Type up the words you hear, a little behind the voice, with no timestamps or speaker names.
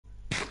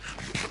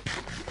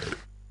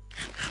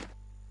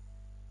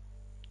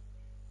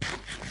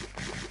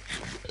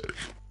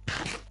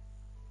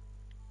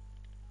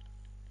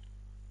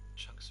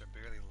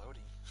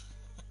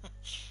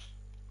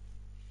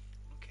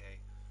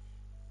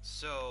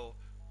So,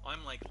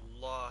 I'm like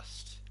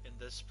lost in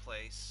this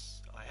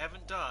place. I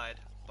haven't died,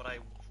 but I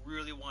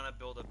really want to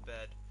build a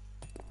bed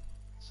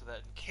so that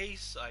in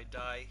case I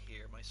die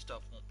here, my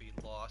stuff won't be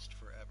lost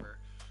forever.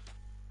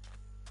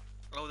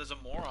 Oh, there's a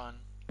moron.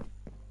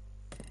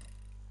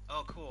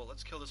 Oh, cool.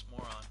 Let's kill this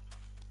moron.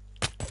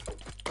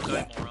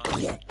 Die,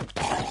 moron.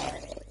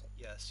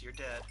 Yes, you're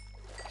dead,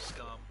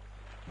 scum.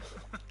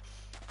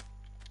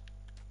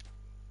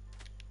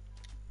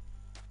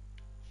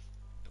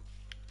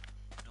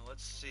 Now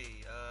let's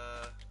see.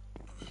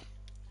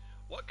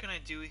 What can I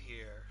do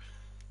here?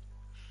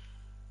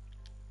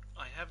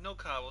 I have no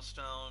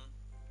cobblestone.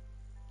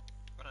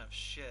 I don't have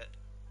shit.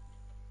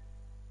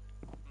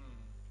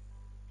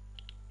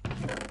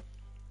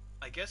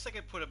 I guess I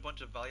could put a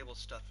bunch of valuable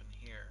stuff in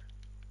here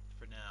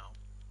for now.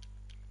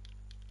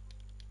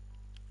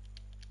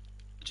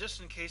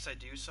 Just in case I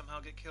do somehow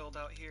get killed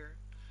out here.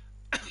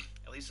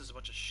 At least there's a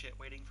bunch of shit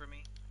waiting for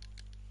me.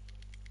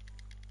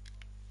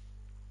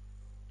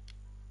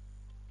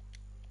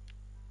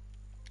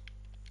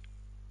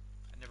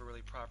 I never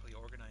really properly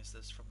organized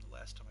this from the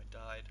last time I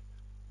died.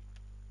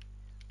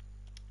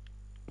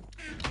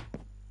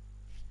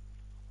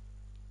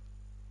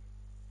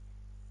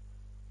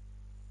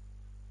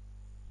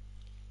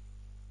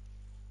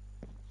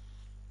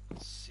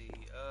 Let's see,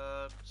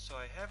 so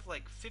I have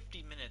like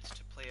 50 minutes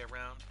to play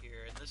around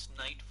here, and this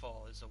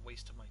nightfall is a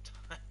waste of my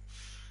time.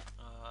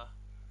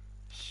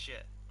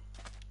 Shit.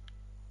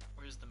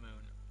 Where's the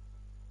moon?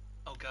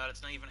 Oh god,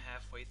 it's not even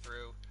halfway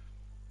through.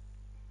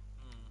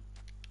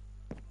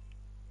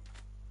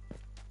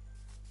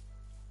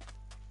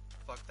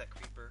 Fuck that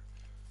creeper.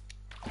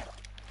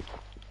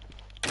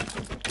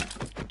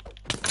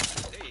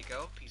 There you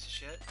go, piece of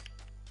shit.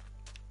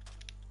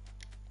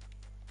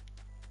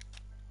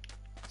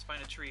 Let's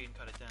find a tree and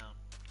cut it down.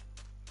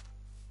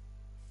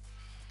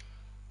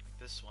 Like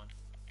this one.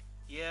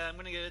 Yeah, I'm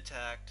gonna get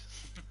attacked.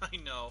 I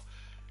know.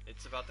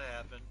 It's about to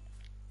happen.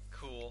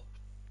 Cool.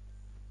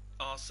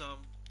 Awesome.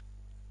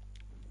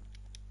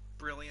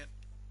 Brilliant.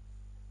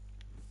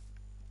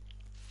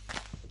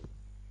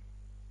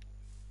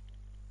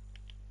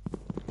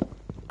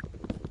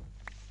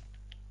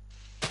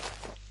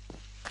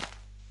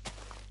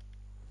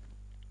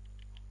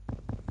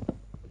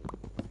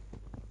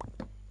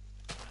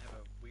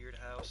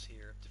 House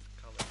here of different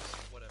colors,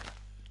 whatever.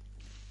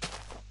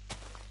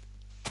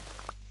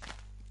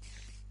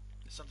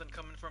 Is something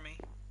coming for me?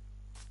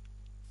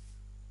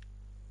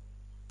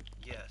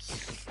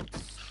 Yes.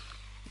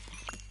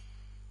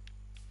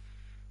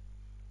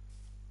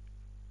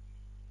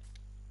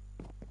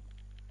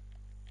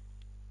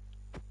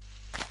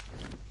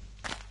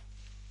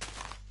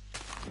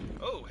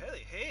 Oh,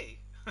 hey, hey.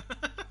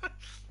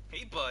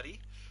 Hey, buddy.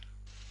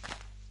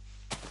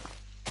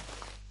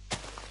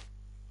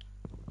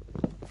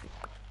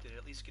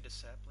 At least get a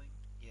sapling?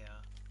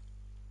 Yeah.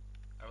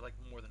 I would like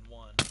more than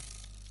one.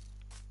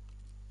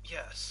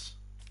 Yes!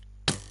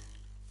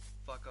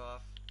 Fuck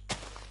off.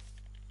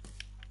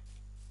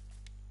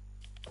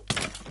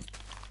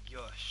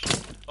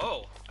 Yush.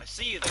 Oh! I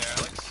see you there,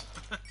 Alex.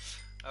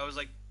 I was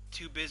like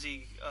too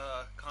busy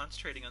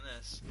concentrating on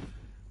this.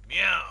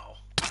 Meow!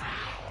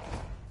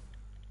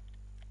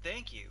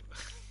 Thank you.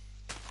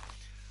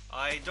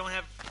 I don't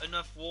have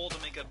enough wool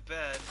to make a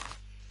bed.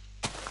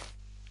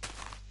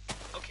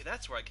 Okay,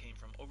 that's where I came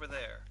from. Over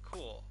there.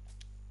 Cool.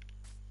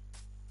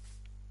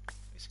 At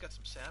least got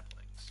some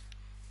saplings.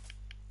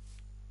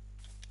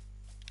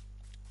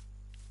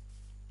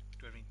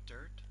 Do I have any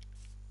dirt?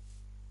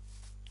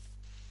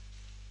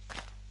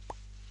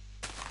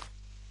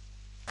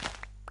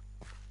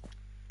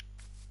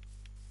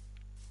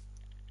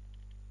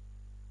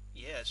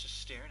 Yeah, it's just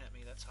staring at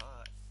me. That's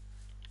hot.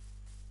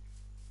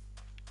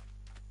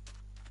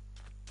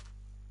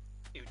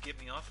 It would get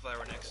me off if I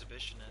were an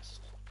exhibitionist.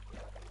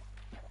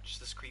 Just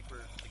this creeper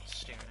like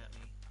staring at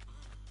me.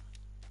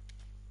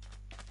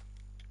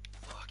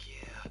 Fuck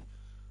yeah.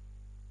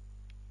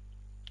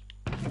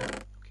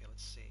 Okay,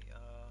 let's see.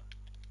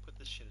 Put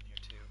this shit in here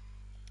too.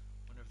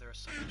 Wonder if there are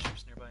some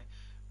ships nearby.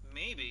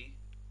 Maybe.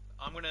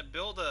 I'm gonna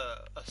build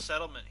a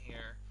settlement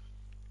here.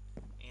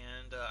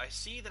 And I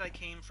see that I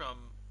came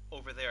from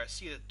over there. I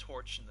see a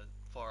torch in the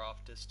far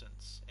off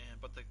distance.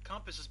 But the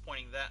compass is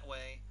pointing that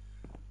way.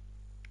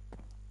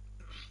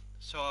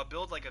 So I'll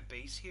build like a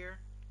base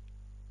here.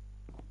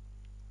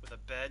 With a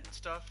bed and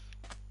stuff,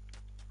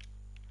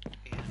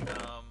 and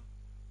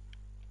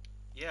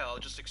yeah, I'll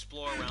just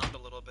explore around a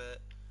little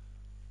bit.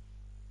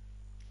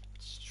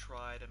 Let's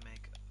try to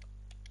make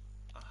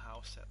a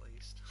house at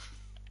least.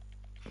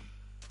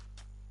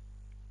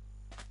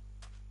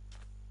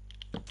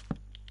 I'm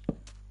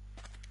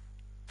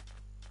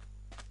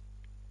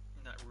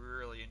not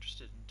really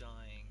interested in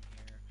dying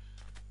here.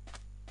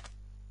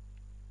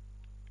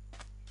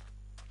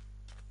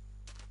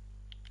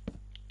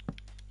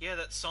 Yeah,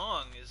 that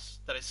song is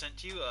that I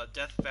sent you,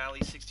 Death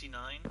Valley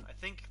 69. I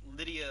think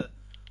Lydia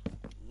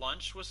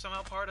Lunch was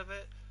somehow part of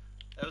it.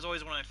 That was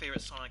always one of my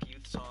favorite Sonic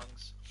Youth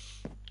songs.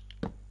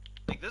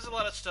 Like, there's a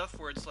lot of stuff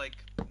where it's like,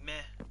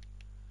 meh.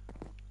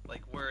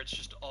 Like, where it's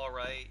just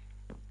alright.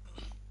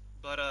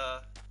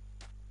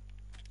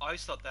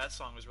 always thought that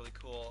song was really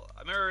cool.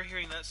 I remember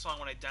hearing that song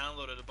when I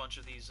downloaded a bunch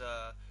of these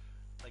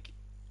like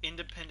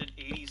independent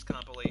 '80s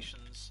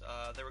compilations.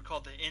 They were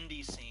called the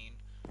Indie Scene,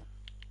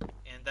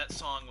 and that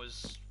song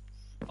was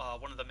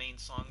one of the main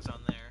songs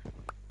on there.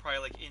 Probably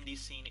like Indie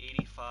Scene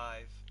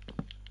 '85.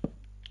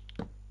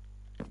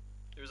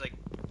 There was like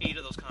 8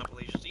 of those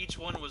compilations. Each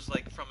one was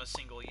like from a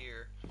single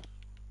year.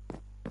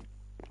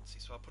 Let's see,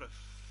 so I'll put a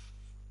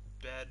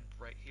bed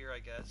right here, I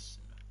guess.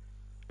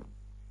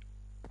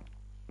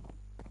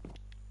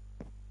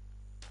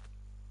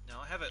 No,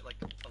 I have it like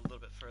a little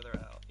bit further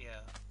out. Yeah,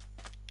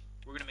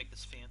 we're gonna make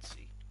this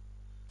fancy.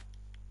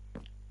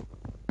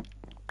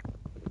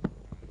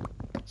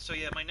 So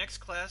yeah, my next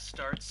class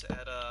starts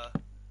at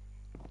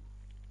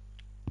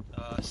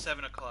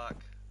 7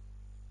 o'clock.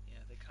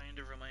 Yeah, they kind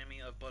of remind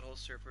me of Butthole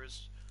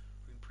Surfers,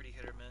 being pretty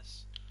hit or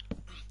miss.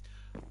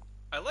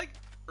 I like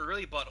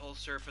early Butthole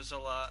Surfers a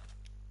lot,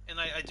 and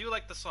I do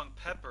like the song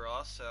Pepper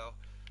also,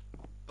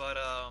 but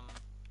I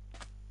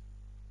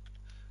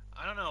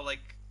don't know,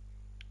 like,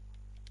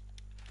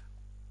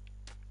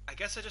 I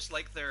guess I just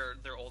like their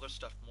older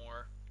stuff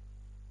more.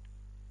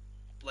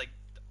 Like,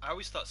 I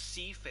always thought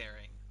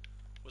Seafaring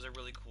was a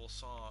really cool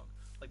song.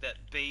 Like, that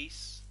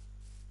bass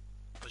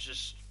was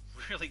just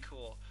really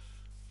cool.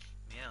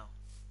 Meow.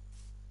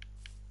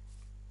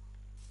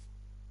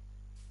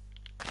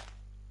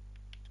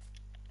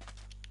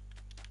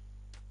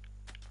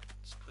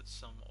 Let's put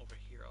some over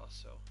here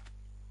also.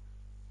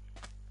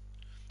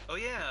 Oh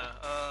yeah,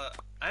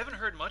 I haven't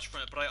heard much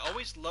from it, but I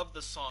always loved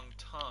the song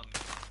Tongue.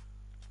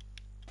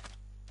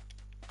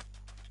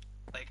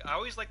 Like, I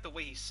always liked the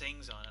way he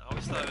sings on it. I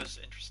always thought it was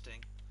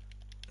interesting.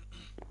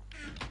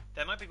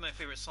 That might be my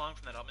favorite song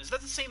from that album. Is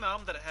that the same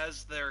album that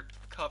has their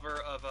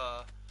cover of,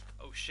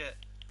 oh shit.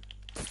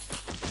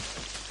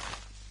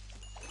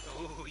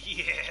 Oh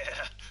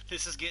yeah!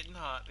 This is getting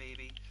hot,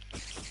 baby.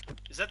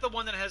 Is that the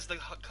one that has the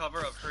cover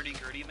of Hurdy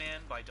Gurdy Man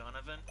by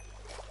Donovan?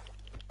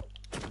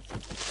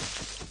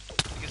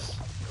 Because...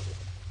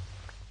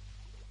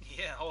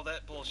 yeah, all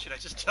that bullshit I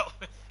just dealt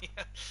with.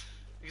 Yeah.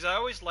 Because I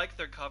always liked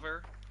their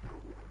cover.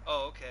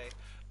 Oh, okay.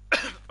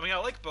 I mean, I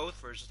like both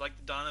versions. I like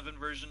the Donovan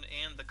version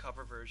and the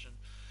cover version.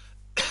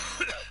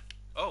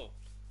 Oh.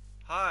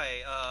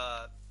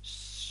 Hi,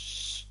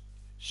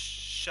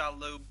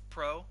 Shallow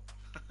Pro.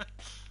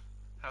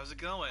 How's it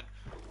going?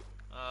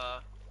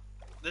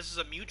 This is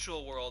a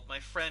mutual world. My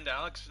friend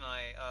Alex and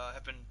I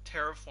have been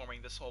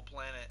terraforming this whole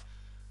planet.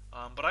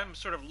 But I'm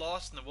sort of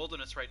lost in the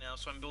wilderness right now,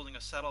 so I'm building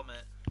a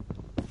settlement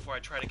before I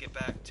try to get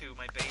back to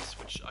my base,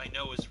 which I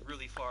know is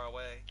really far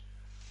away.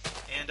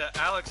 And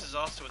Alex is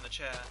also in the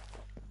chat.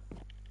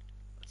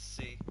 Let's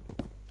see.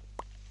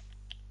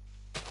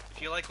 If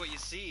you like what you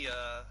see,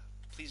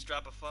 please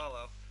drop a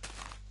follow.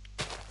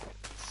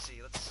 Let's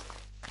see.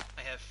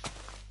 I have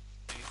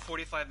maybe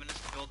 45 minutes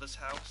to build this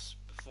house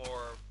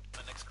before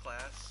my next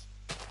class,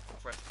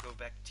 before I have to go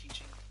back to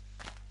teaching.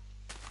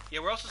 Yeah,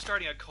 we're also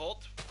starting a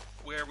cult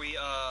where we,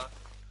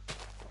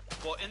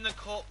 well, in the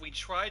cult we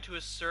try to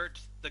assert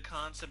the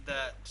concept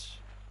that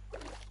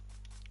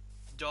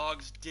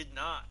dogs did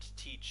not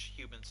teach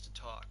humans to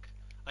talk.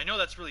 I know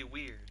that's really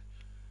weird.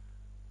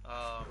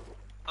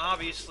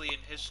 Obviously in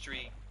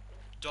history,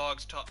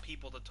 dogs taught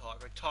people to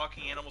talk, like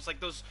talking animals,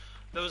 like those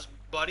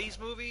Buddies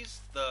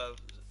movies, the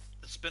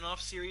spin-off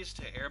series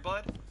to Air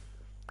Bud.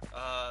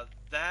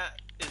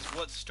 That is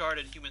what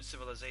started human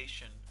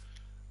civilization.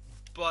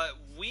 But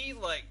we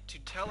like to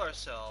tell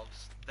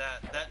ourselves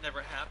that that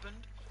never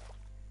happened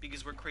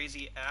because we're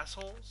crazy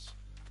assholes,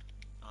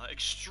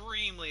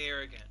 extremely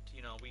arrogant.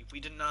 You know, we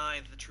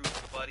deny the truth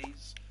of the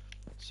Buddies.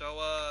 So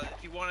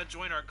if you want to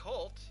join our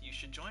cult, you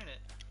should join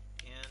it,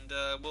 and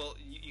well,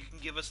 you can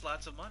give us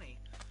lots of money.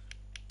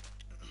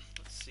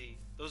 Let's see.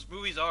 Those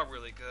movies are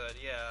really good.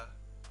 Yeah,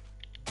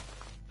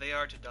 they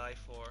are to die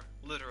for,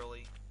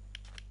 literally.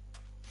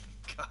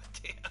 God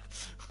damn.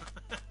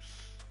 Let's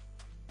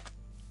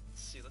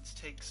see. Let's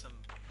take some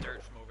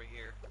dirt from over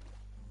here.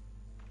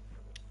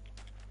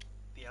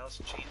 The Alice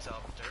in Chains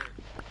album, dirt.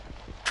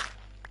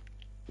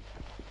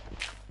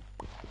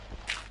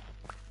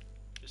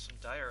 There's some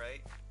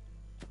diorite.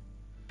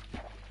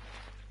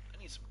 I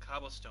need some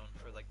cobblestone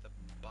for like the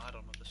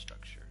bottom of the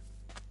structure.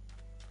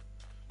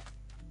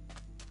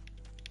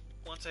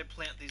 Once I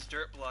plant these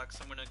dirt blocks,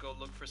 I'm gonna go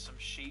look for some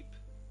sheep.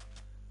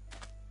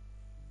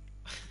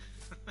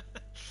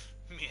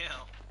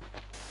 Meow.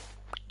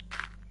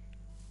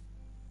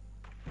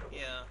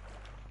 Yeah.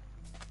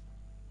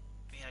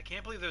 Man, I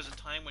can't believe there was a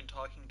time when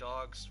talking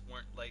dogs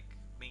weren't like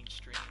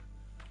mainstream.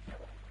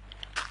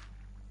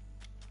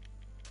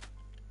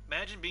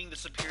 Imagine being the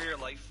superior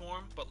life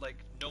form, but like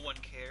no one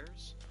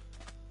cares.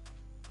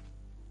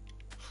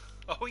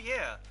 Oh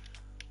yeah.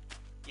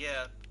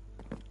 Yeah.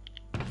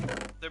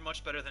 They're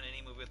much better than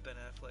any movie with Ben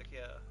Affleck,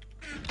 yeah.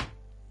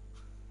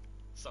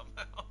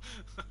 Somehow.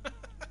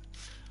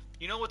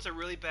 You know what's a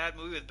really bad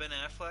movie with Ben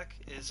Affleck?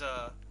 Is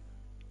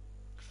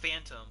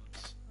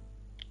Phantoms.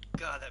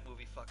 God, that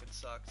movie fucking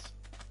sucks.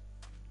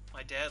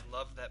 My dad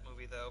loved that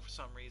movie though for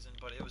some reason,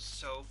 but it was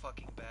so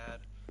fucking bad.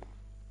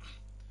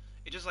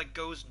 It just like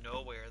goes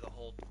nowhere the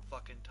whole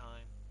fucking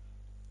time.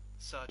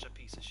 Such a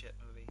piece of shit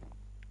movie.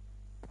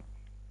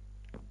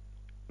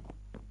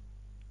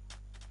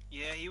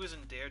 Yeah, he was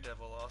in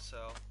Daredevil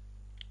also.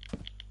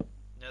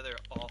 Another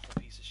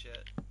awful piece of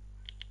shit.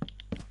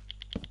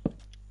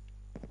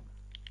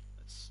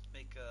 Let's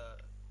make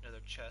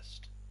another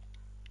chest.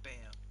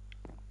 Bam.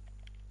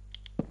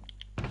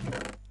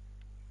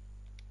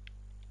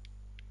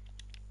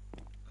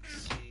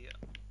 Let's see.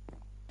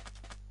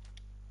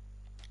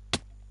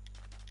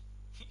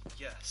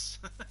 Yes.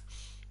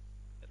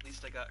 At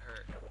least I got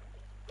hurt.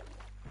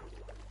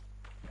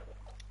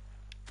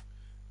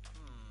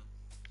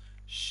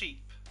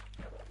 Sheep.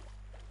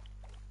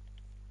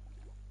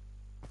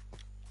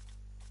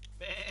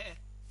 Meh.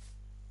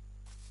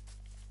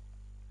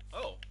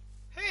 Oh.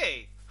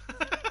 Hey!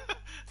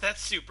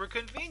 That's super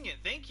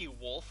convenient. Thank you,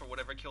 wolf, or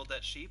whatever killed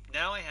that sheep.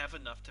 Now I have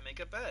enough to make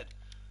a bed.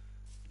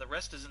 The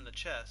rest is in the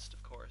chest,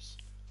 of course.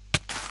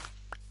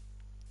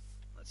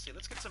 Let's see.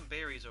 Let's get some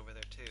berries over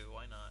there, too.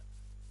 Why not?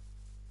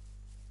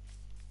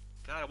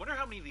 God, I wonder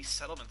how many of these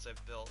settlements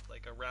I've built,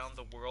 like, around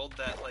the world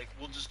that, like,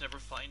 we'll just never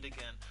find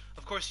again.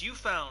 Of course, you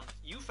found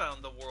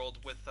the world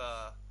with,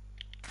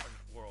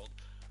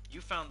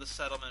 you found the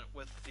settlement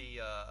with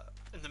the,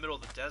 in the middle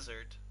of the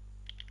desert.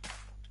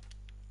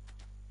 Here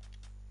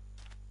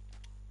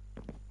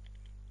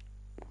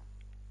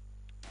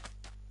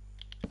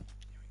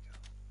we go.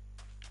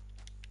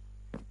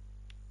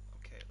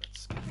 Okay,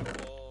 let's get the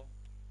wool.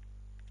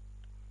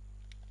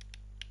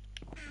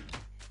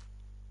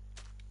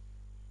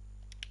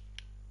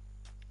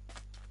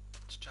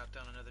 Let's chop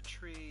down another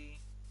tree.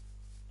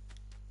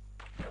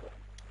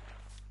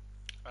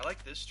 I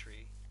like this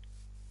tree.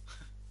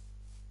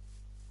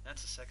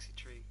 That's a sexy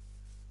tree.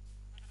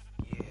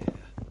 Yeah.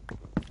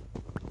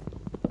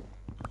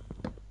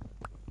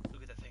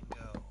 Look at that thing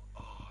go.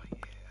 Oh,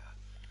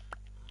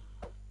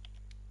 yeah.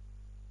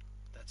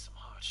 That's some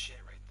hot shit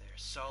right there.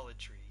 Solid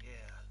tree,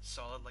 yeah.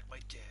 Solid like my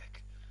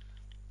dick.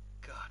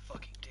 God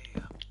fucking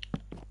damn.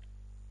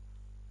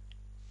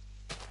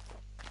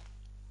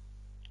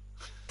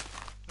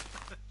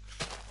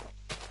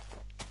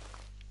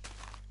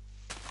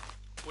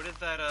 What did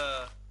that,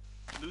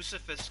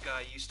 Lucifist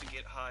guy used to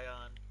get high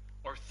on?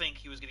 Or think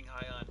he was getting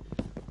high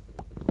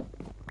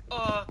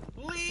on?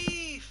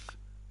 Leaf!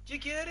 Do you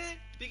get it?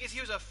 Because he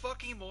was a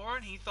fucking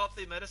moron, he thought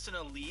the medicine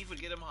a leaf would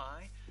get him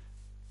high?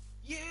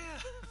 Yeah!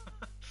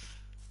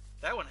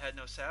 That one had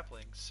no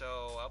saplings,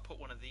 so I'll put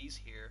one of these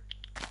here.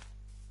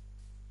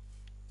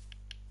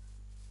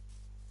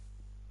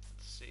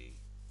 Let's see.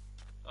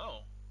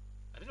 Oh.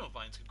 I didn't know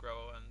vines could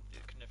grow on the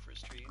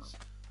coniferous trees.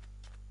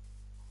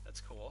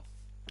 That's cool.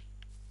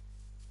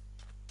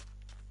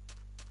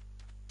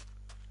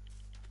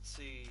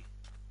 See.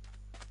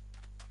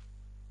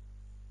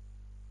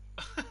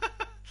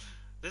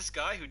 This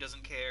guy who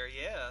doesn't care,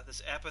 yeah,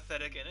 this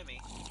apathetic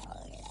enemy.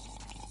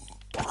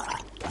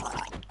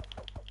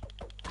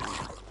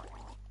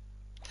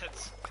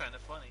 That's kind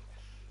of funny.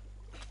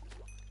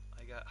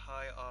 I got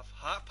high off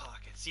Hot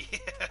Pockets,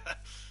 yeah.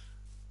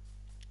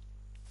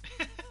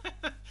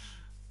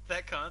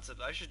 That concept,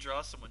 I should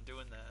draw someone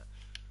doing that.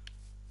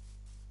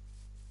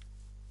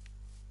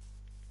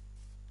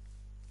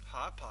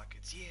 Hot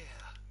Pockets, yeah.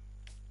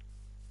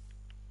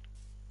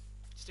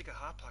 Stick a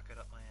Hot Pocket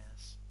up my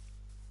ass.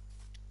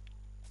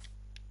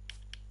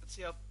 Let's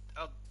see how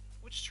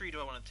which tree do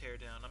I want to tear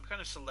down? I'm kind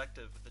of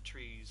selective with the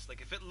trees. Like,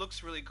 if it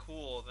looks really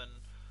cool, then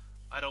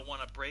I don't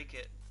want to break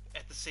it.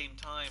 At the same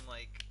time,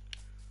 like,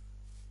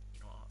 you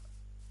know,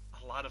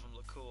 a lot of them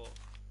look cool.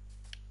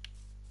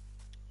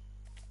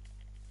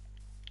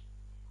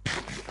 Man,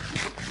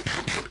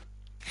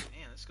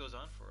 this goes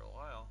on for a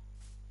while.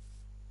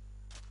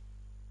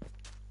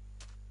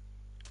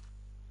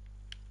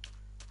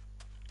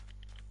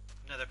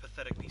 Another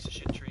pathetic piece of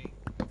shit tree.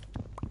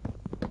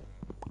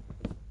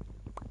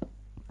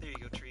 There you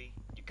go, tree.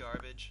 You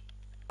garbage.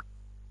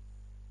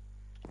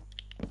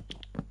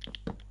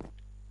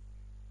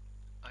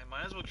 I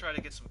might as well try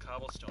to get some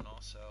cobblestone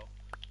also.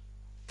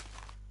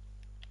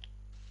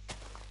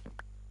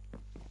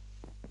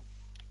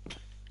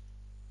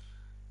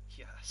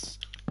 Yes.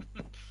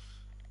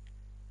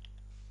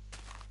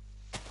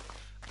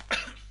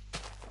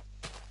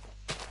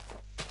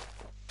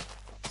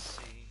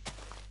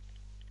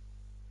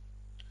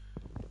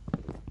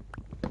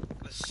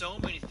 So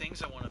many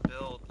things I want to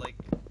build, like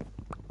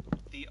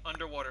the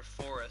underwater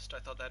forest. I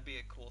thought that'd be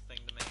a cool thing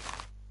to make.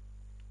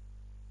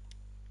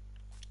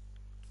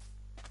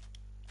 I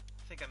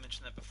think I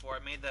mentioned that before. I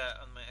made that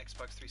on my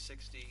Xbox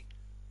 360.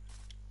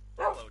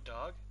 Hello,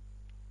 dog.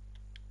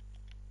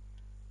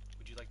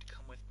 Would you like to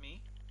come with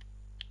me?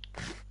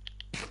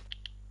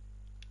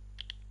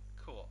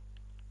 Cool.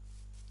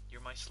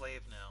 You're my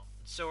slave now.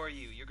 And so are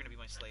you. You're gonna be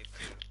my slave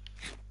too.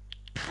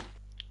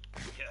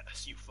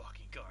 Yes, you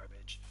fucking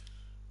garbage.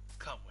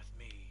 Come with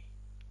me.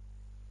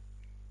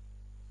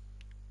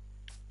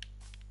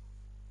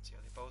 See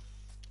how they both...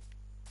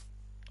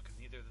 Okay,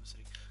 neither of them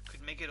city.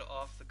 Could make it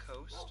off the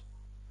coast.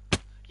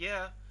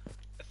 Yeah,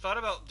 I thought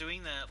about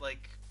doing that,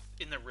 like,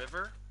 in the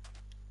river.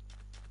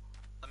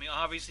 I mean,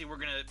 obviously we're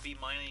gonna be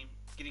mining,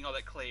 getting all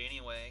that clay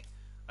anyway.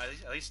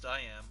 At least I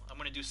am. I'm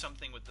gonna do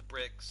something with the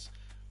bricks.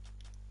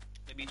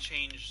 Maybe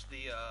change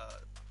the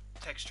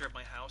texture of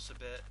my house a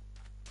bit.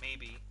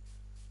 Maybe.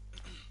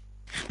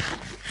 I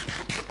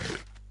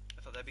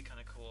thought that'd be kind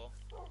of cool.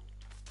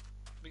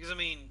 Because I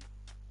mean,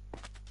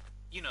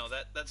 you know,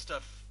 that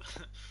stuff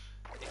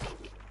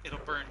it'll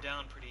burn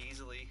down pretty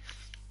easily.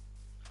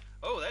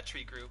 Oh, that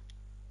tree grew.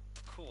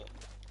 Cool.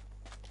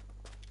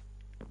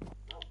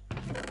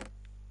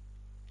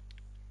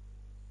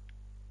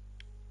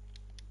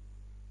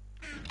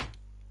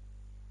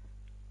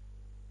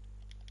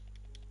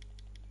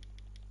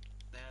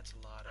 That's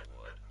a lot of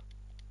wood.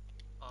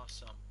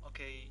 Awesome.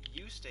 Okay,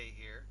 you stay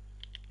here,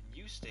 and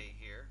you stay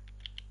here.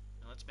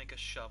 Now let's make a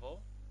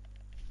shovel.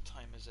 What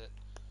time is it?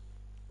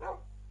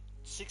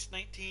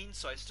 6:19,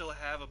 so I still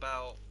have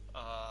about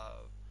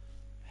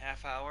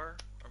half hour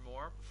or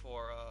more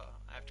before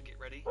I have to get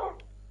ready for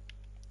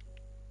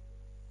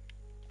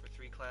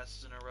 3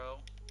 classes in a row.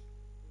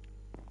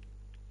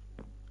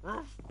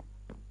 Roof.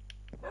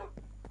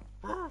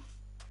 Roof.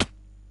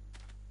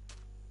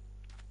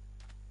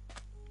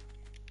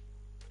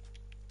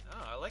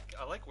 Oh, I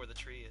like where the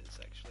tree is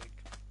actually,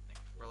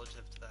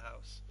 relative to the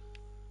house.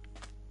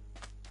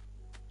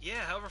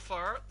 Yeah, however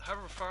far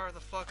the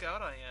fuck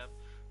out I am.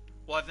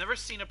 Well, I've never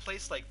seen a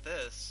place like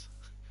this.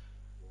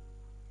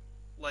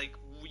 Like,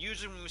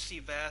 usually when we see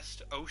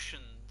vast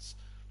oceans,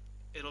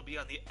 it'll be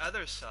on the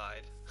other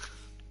side,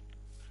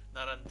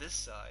 not on this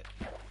side.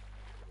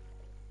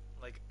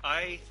 Like,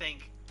 I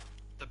think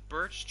the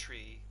birch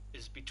tree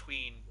is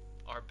between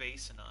our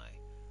base and I.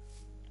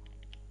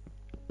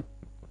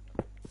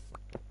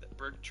 That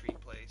birch tree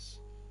place.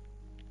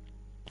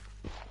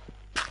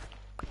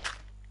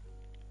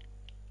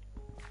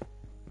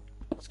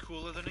 It's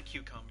cooler than a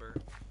cucumber.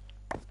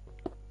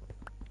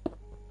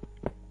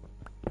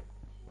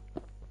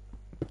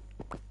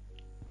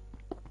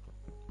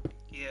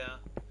 Yeah,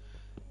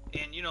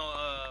 and you know,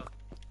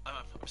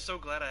 I'm so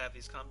glad I have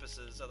these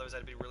compasses. Otherwise,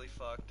 I'd be really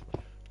fucked.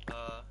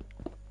 Okay,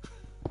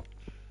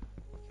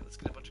 let's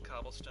get a bunch of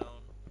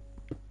cobblestone.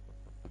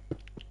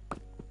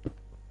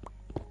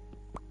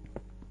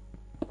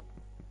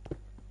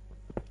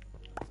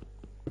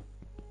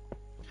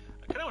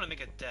 I kind of want to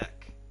make a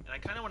deck, and I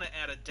kind of want to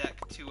add a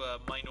deck to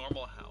my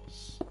normal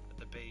house at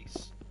the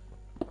base.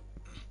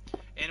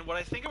 And what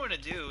I think I'm going to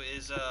do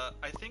is,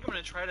 I think I'm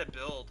going to try to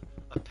build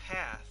a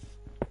path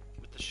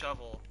with the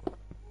shovel,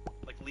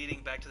 like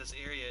leading back to this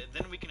area, and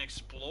then we can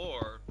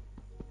explore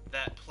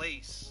that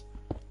place,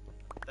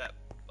 that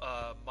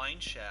mine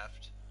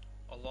shaft,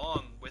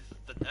 along with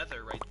the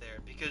nether right there,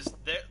 because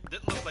it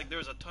looked like there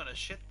was a ton of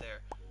shit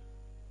there.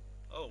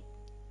 Oh,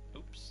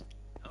 oops.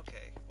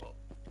 Okay, well,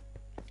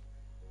 how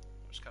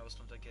much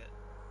cobblestone did I get?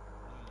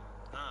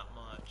 Not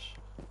much.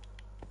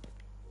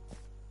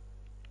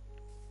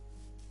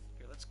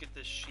 Here, let's get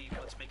this sheep.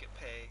 Let's make it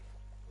pay.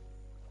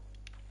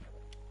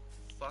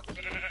 Fuck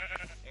you.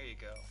 There you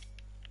go.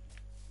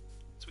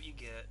 That's what you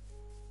get.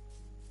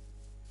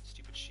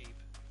 Stupid sheep.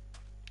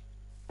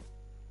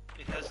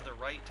 It has the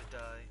right to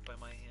die by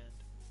my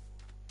hand.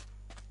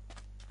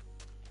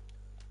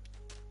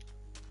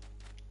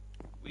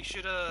 We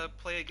should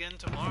play again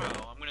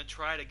tomorrow. I'm gonna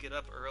try to get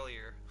up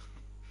earlier.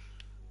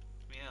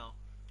 Meow.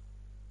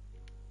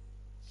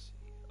 Let's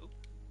see.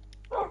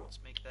 Oh, let's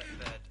make that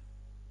bed.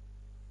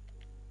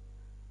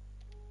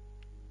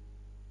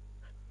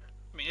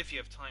 I mean, if you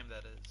have time,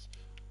 that is.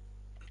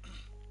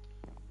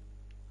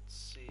 Let's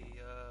see.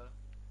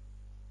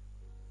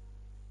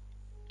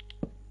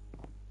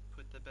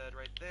 Put the bed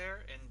right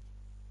there, and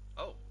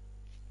oh,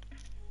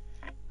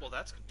 well,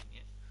 that's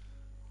convenient.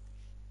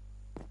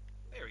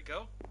 There we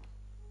go.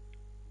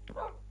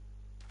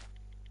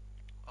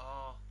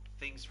 Oh,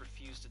 things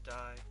refuse to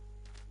die.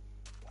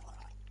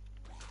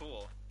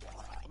 Cool.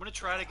 I'm gonna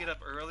try to get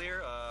up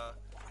earlier. I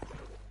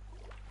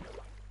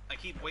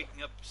keep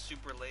waking up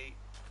super late.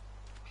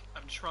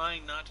 I'm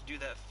trying not to do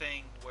that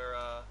thing where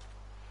I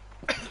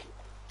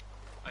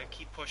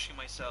keep pushing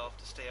myself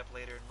to stay up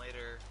later and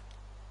later.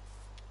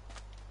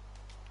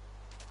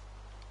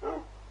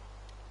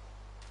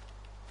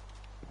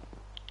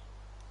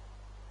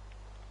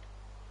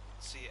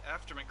 Let's see,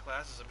 after my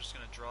classes I'm just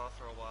gonna draw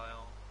for a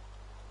while.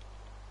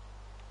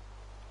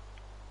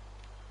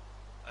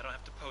 I don't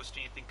have to post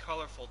anything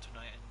colorful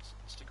tonight on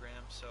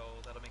Instagram, so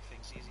that'll make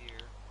things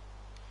easier.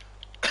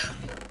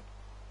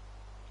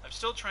 I'm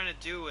still trying to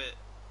do it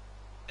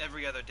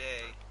every other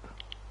day.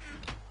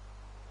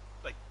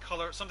 Like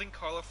something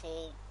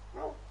colorful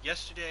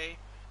yesterday,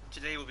 and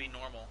today will be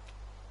normal.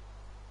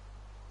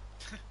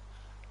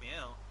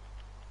 Meow.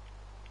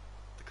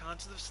 The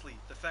cons of sleep.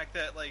 The fact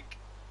that, like,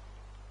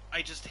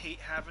 I just hate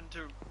having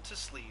to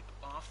sleep.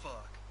 Aw,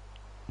 fuck.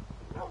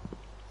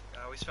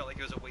 I always felt like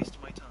it was a waste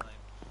of my time.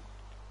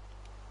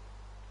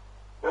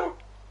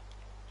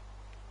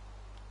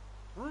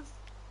 I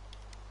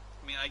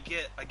mean, I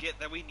get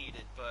that we need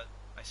it, but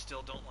I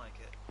still don't like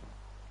it.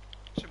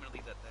 Actually, I'm gonna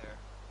leave that there.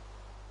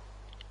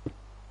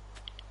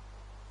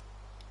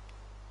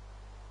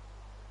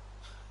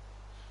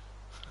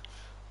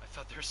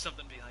 There's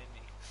something behind me.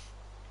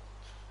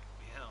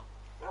 Meow.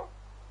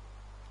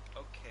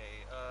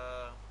 Okay,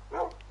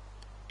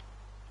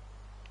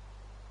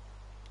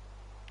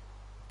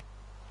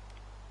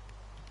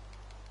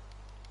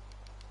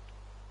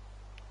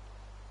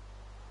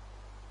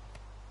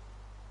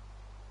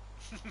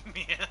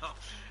 meow.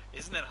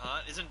 Isn't that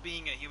hot? Isn't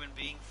being a human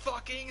being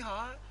fucking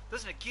hot?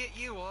 Doesn't it get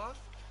you off?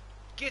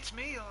 Gets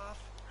me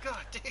off.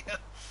 God damn.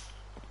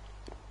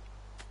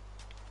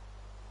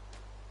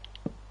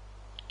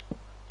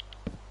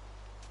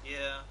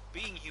 Yeah,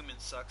 being human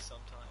sucks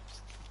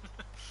sometimes.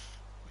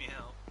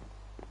 Meow.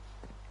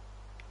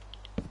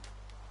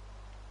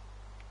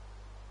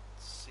 Let's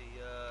see,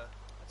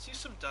 let's use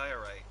some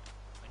diorite.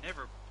 I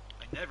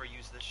never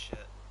use this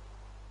shit.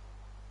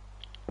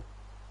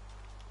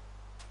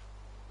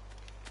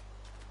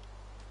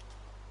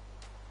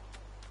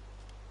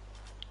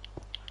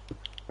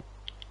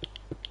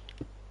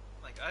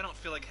 Like, I don't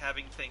feel like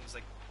having things,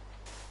 like,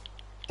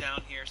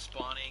 down here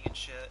spawning and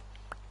shit.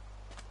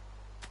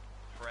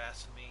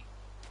 Harassing me.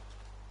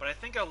 But I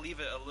think I'll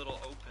leave it a little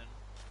open,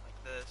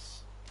 like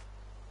this.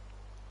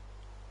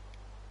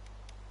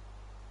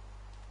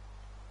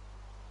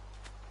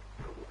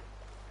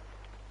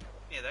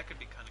 Yeah, that could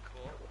be kind of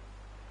cool.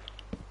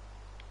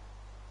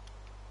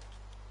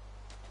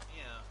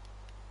 Yeah,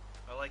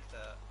 I like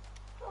that.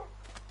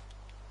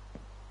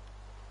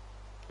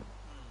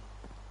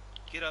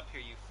 Get up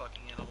here, you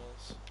fucking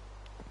animals.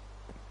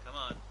 Come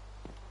on.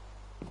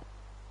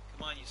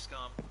 Come on, you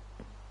scum.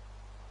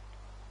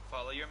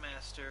 Follow your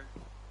master.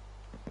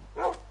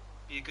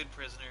 Be a good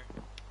prisoner.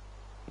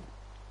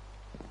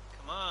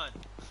 Come on.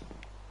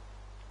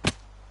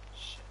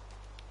 Shit.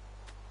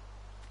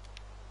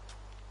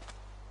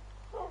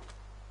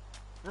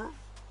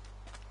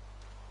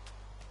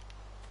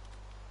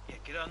 Yeah,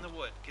 get on the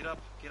wood. Get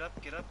up, get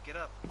up, get up, get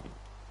up.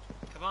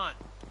 Come on.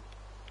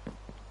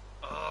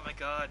 Oh my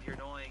god, you're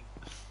annoying.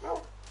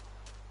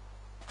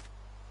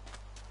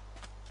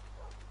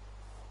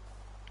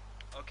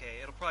 Okay,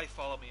 it'll probably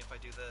follow me if I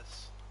do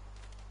this.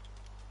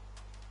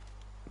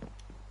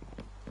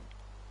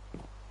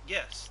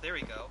 Yes, there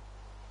we go.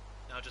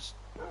 Now just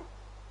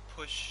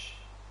push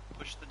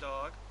the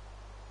dog.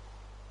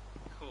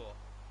 Cool.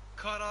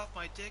 Cut off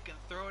my dick and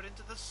throw it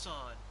into the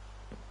sun.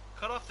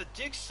 Cut off the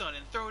dick, son,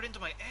 and throw it into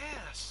my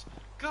ass.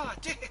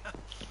 God damn.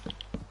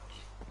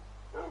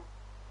 Let's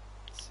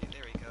see,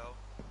 there we go.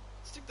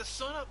 Stick the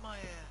sun up my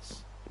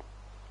ass.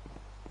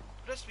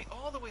 It has to be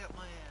all the way up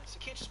my ass.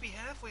 It can't just be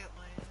halfway up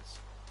my ass.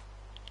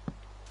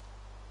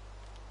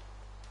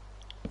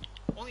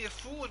 Only a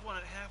fool would want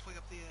it halfway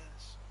up the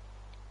ass.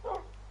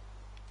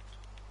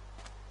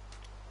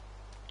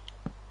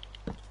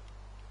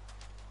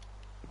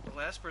 The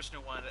last person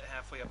who wanted it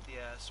halfway up the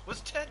ass was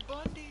Ted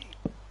Bundy.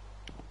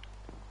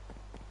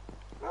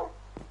 Let's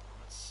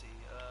see,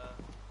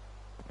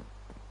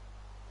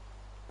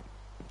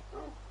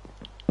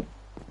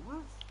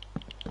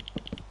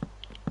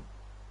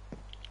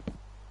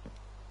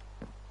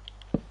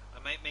 I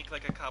might make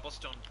like a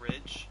cobblestone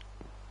bridge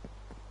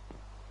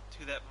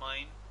to that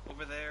mine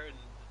over there, and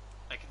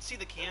I can see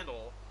the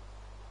candle,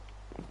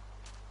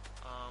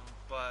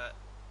 but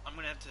I'm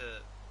gonna have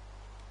to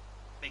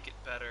make it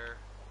better.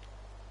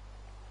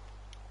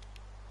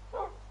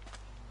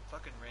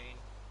 Fucking rain.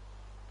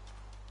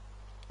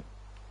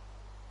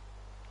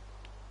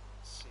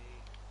 Let's see.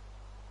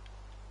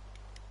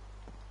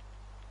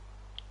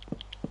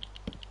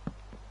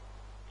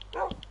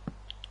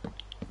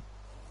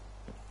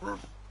 Make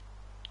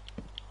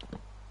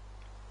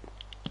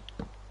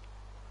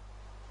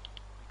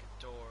a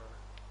door.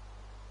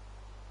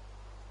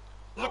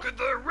 Look at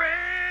the rain!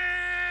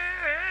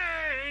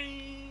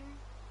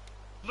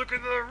 Look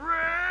at the rain!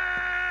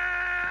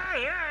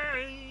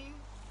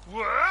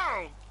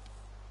 Wow!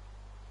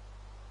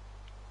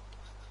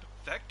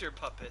 Vector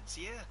puppets,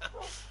 yeah.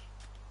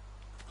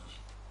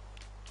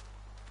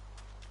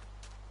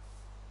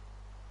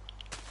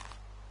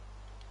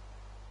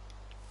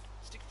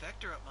 Stick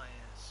Vector up my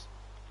ass.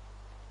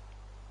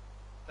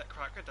 That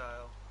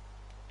crocodile.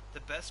 The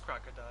best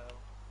crocodile.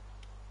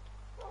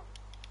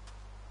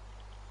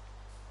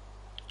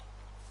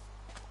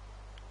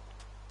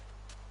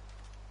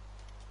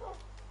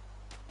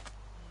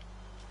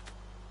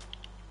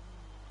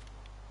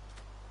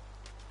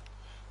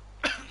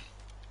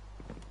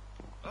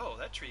 Oh,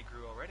 that tree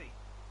grew already.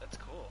 That's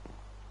cool.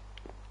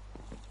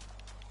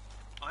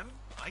 I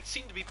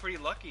seem to be pretty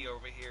lucky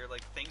over here.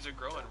 Like, things are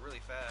growing really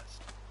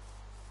fast.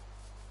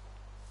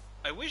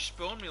 I wish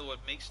bone meal would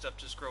make stuff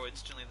just grow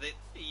instantly. It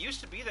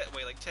used to be that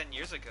way like 10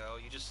 years ago.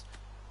 You just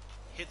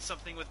hit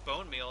something with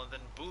bone meal and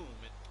then boom,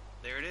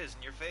 there it is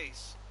in your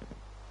face.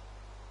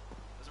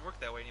 Doesn't work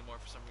that way anymore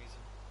for some reason.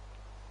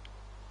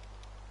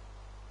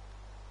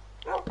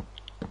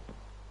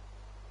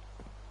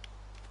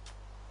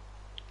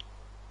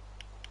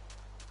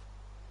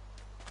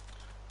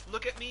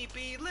 Look at me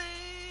be lame.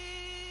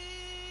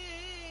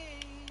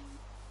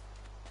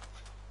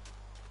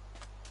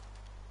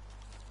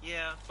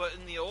 Yeah, but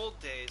in the old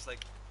days,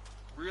 like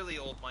really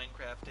old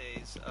Minecraft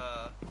days,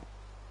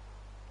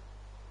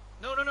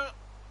 no.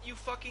 You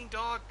fucking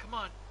dog, come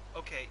on.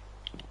 Okay,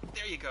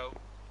 there you go.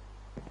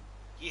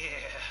 Yeah,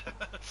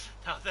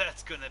 now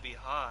that's gonna be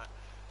hot.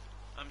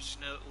 I'm just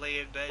gonna lay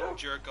in bed and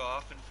jerk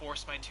off and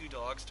force my 2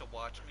 dogs to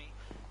watch me.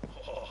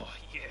 Oh,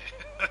 yeah.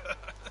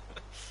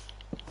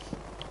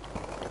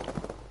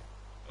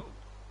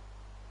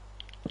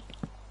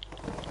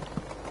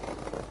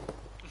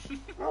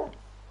 Oh.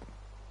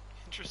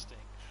 Interesting.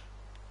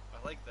 I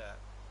like that.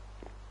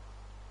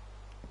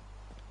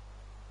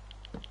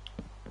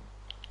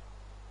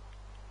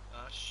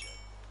 Ah, shit.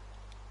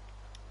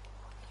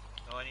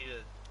 Oh, I need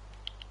to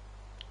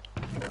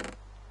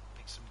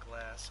make some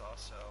glass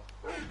also.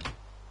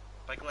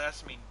 By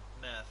glass, I mean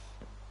meth.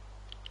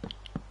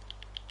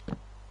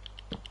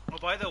 Oh,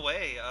 by the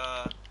way,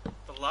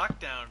 the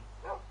lockdown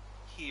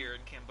here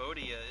in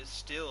Cambodia is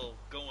still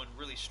going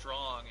really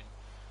strong.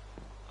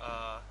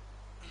 And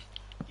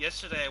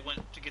yesterday I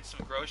went to get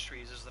some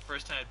groceries. This is the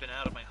first time I'd been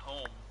out of my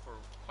home for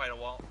quite a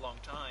long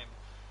time.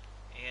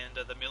 And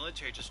the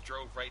military just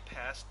drove right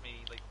past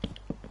me, like,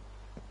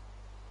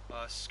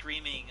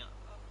 screaming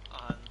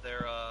on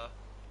their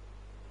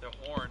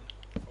horn,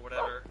 or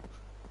whatever.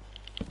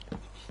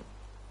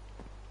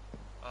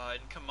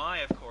 In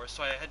Khmer, of course,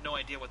 so I had no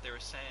idea what they were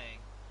saying.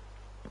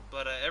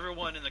 But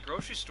everyone in the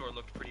grocery store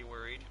looked pretty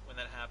worried when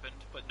that happened,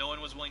 but no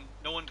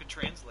one could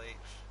translate.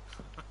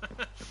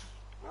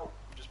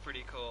 Which is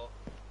pretty cool.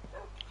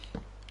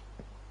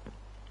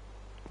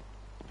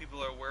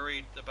 People are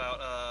worried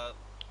about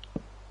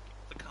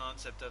the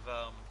concept of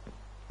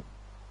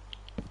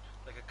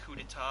like a coup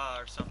d'etat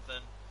or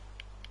something,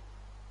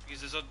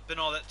 because there's been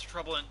all that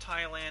trouble in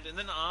Thailand, and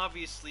then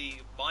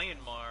obviously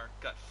Myanmar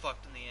got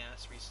fucked in the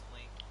ass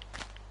recently.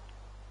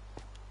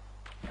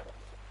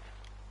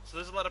 So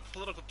there's a lot of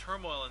political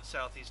turmoil in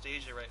Southeast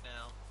Asia right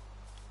now,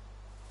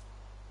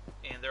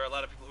 and there are a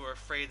lot of people who are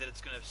afraid that it's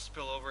going to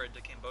spill over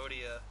into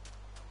Cambodia.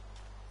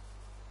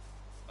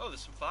 Oh, there's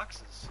some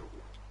foxes.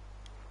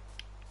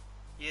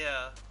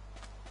 Yeah.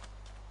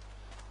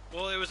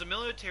 Well, it was a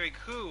military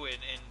coup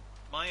in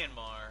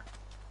Myanmar,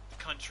 the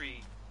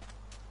country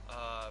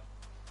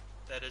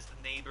that is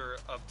the neighbor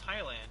of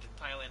Thailand, and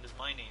Thailand is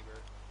my neighbor.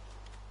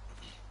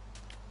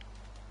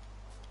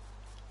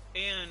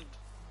 And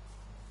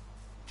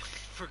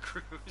for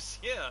Cruz,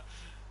 yeah,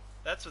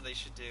 that's what they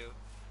should do.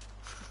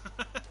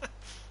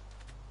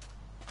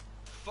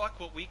 Fuck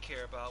what we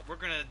care about. We're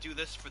gonna do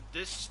this for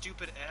this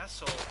stupid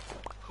asshole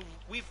who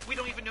we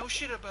don't even know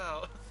shit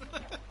about.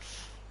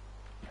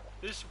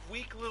 This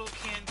weak little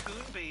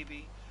Cancun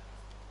baby.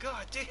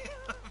 God damn.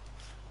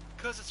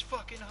 Cause it's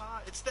fucking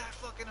hot. It's that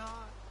fucking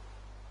hot.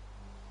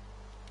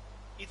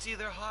 It's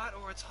either hot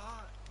or it's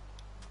hot.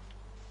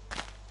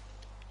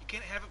 You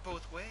can't have it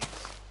both ways.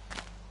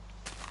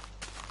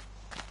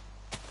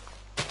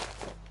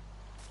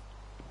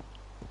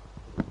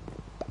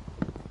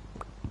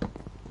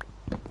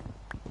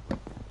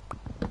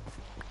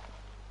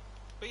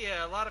 But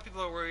yeah, a lot of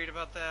people are worried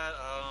about that.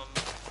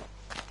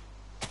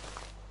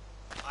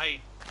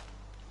 I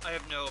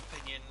have no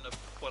opinion of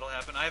what'll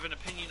happen. I have an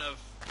opinion of...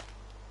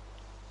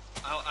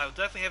 I'll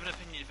definitely have an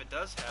opinion if it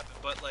does happen,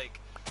 but, like,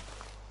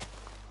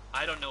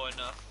 I don't know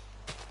enough.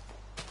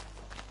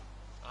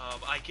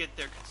 I get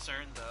their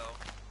concern, though.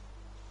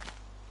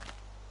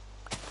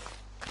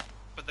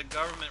 But the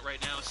government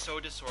right now is so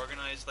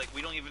disorganized, like,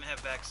 we don't even have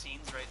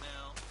vaccines right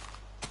now.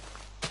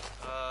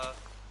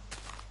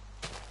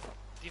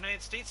 The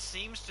United States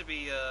seems to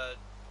be,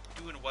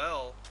 doing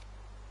well,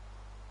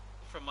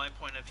 from my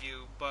point of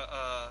view, but,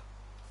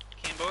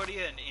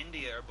 Cambodia and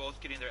India are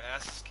both getting their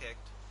asses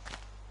kicked.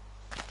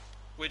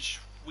 Which,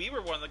 we were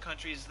one of the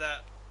countries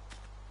that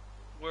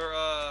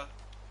were,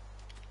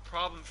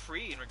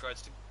 problem-free in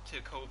regards to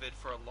COVID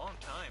for a long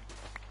time.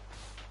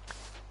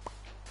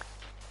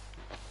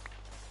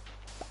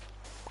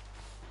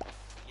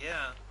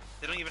 Yeah,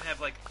 they don't even have,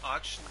 like,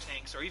 oxygen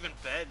tanks or even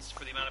beds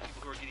for the amount of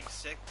people who are getting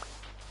sick.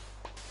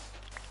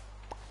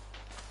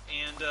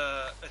 And,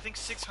 I think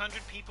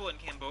 600 people in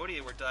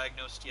Cambodia were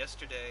diagnosed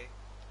yesterday.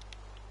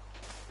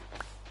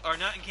 Or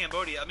not in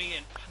Cambodia, I mean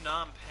in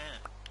Phnom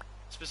Penh.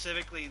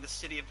 Specifically the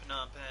city of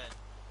Phnom Penh.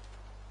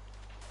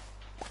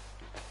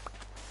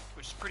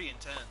 Which is pretty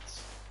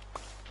intense.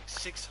 Like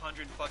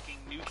 600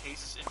 fucking new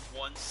cases in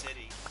one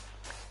city.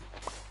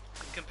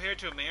 And compared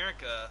to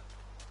America,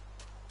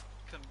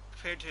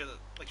 compared to,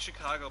 like,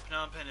 Chicago,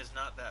 Phnom Penh is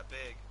not that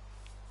big.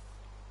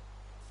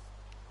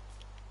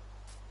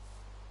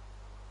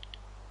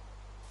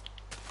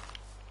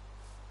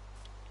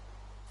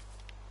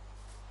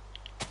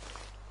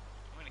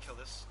 Kill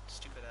this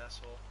stupid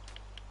asshole.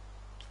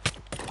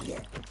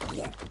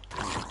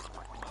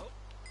 Oh,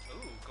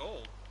 ooh,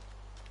 gold.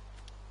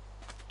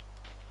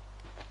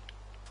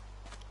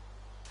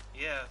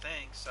 Yeah,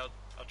 thanks.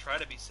 I'll try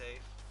to be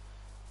safe.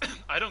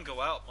 I don't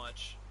go out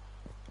much.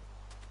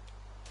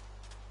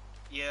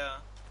 Yeah,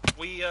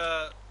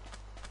 I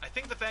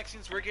think the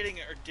vaccines we're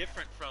getting are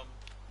different from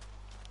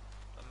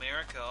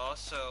America.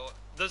 Also,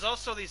 there's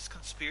also these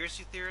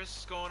conspiracy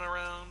theorists going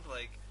around,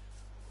 like,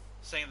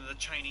 saying that the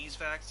Chinese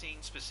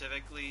vaccine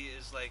specifically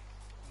is, like,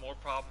 more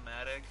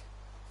problematic.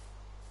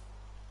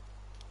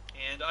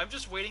 and I'm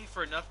just waiting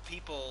for enough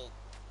people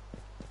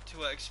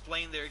to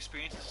explain their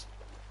experiences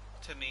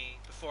to me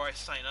before I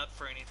sign up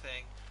for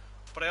anything.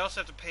 But I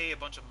also have to pay a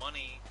bunch of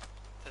money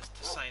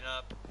to sign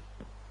up.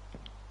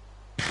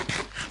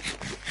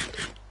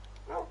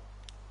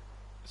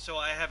 So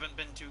I haven't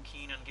been too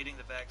keen on getting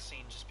the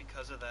vaccine just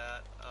because of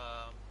that.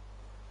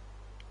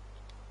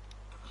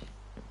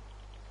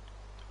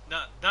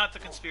 Not the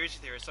conspiracy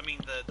theorists. I mean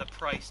the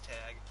price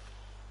tag.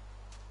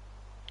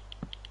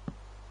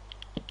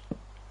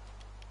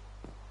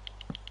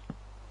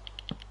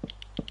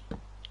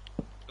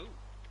 Ooh.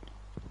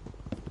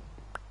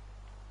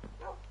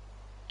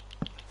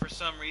 For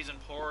some reason,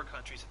 poorer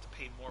countries have to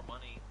pay more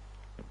money,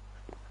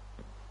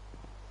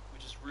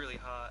 which is really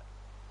hot.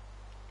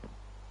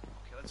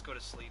 Okay, let's go to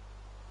sleep.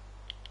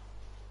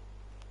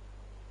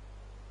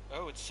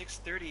 Oh, it's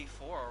 6:34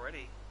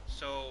 already.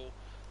 So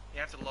you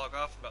have to log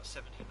off in about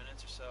 17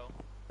 minutes or so.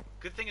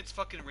 Good thing it's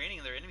fucking raining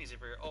and there are enemies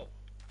everywhere. Oh.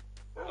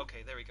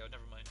 Okay, there we go.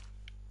 Never mind.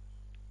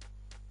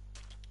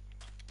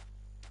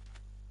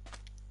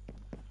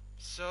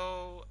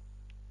 So...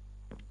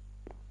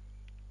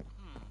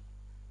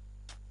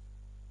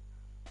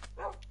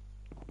 I'm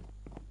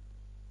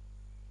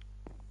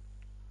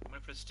gonna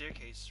put a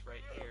staircase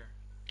right here.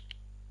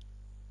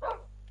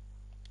 Well,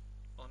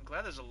 I'm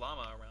glad there's a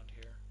llama around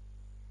here.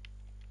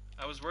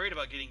 I was worried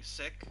about getting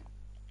sick.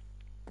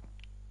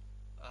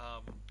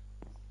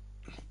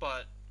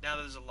 But now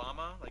that there's a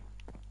llama, like,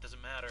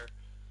 doesn't matter.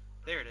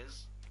 There it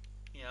is.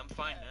 Yeah, I'm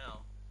fine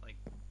now. Like,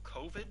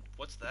 COVID?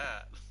 What's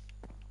that?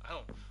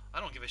 I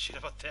don't give a shit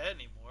about that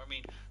anymore. I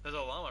mean, there's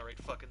a llama right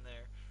fucking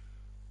there.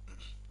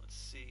 Let's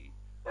see.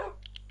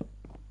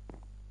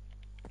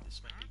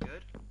 This might be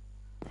good.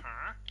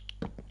 Huh?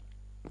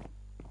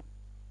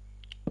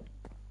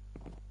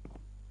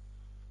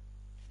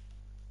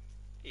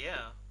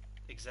 Yeah,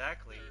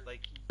 exactly.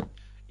 Like,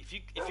 if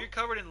you're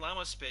covered in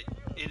llama spit,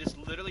 it is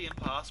literally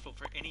impossible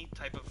for any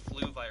type of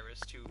flu virus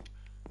to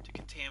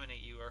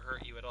contaminate you or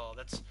hurt you at all.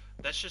 That's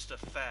just a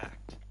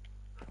fact.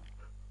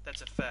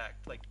 That's a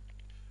fact. Like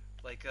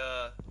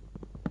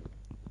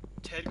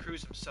Ted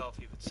Cruz himself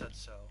even said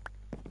so.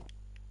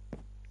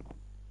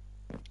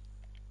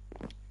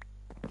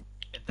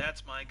 And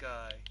that's my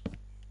guy,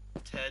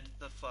 Ted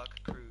the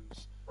fuck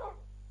Cruz.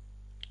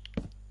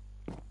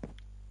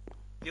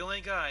 The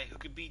only guy who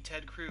could beat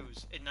Ted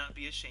Cruz and not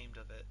be ashamed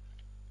of it.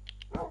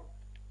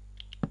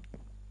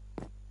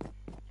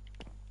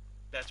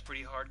 That's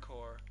pretty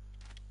hardcore.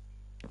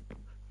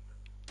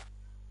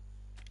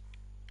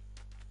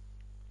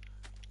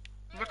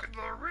 Look at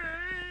the rain!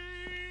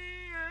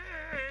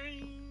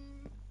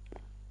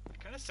 I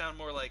kind of sound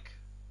more like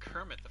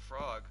Kermit the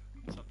Frog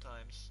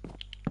sometimes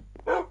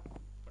when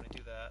I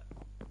do that.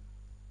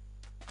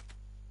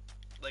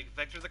 Like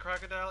Vector the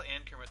Crocodile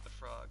and Kermit the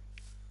Frog.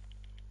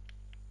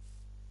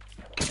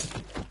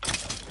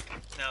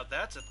 Now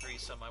that's a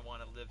threesome I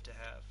want to live to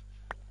have.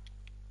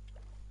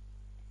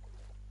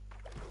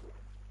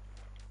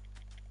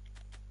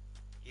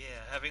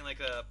 Yeah, having like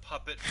a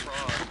puppet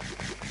frog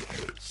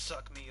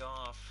suck me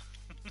off.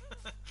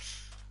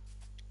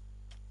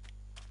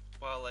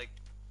 While like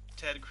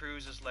Ted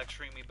Cruz is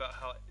lecturing me about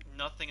how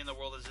nothing in the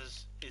world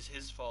is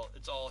his fault.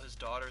 It's all his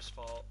daughter's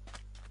fault.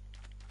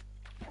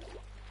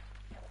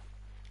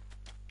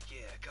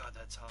 Yeah, God,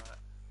 that's hot.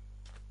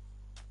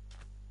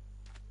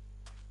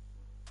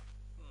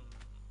 I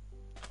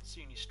don't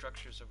see any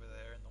structures over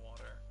there in the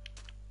water.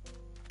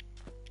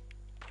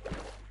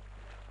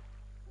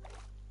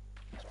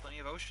 There's plenty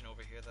of ocean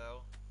over here,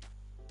 though.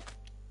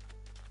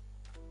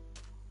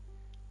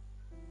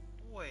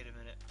 Wait a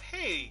minute.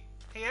 Hey!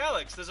 Hey,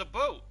 Alex, there's a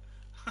boat!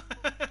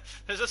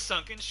 There's a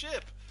sunken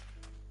ship!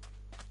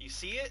 You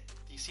see it?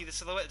 Do you see the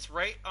silhouette? It's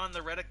right on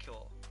the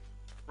reticule.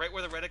 Right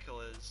where the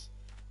reticule is.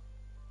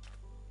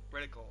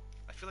 Reticle.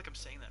 I feel like I'm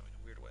saying that in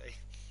a weird way.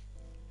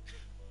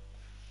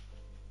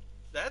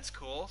 That's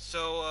cool.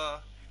 So,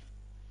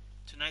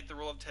 tonight the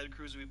role of Ted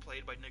Cruz will be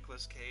played by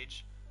Nicolas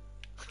Cage.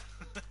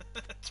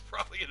 It's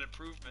probably an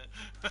improvement.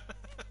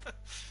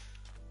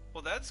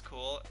 Well, that's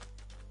cool.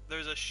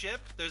 There's a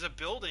ship, there's a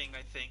building,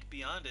 I think,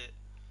 beyond it.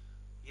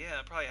 Yeah,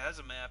 it probably has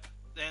a map.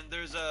 And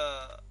there's a...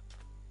 I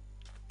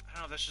don't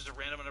know if that's just a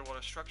random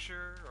underwater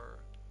structure, or...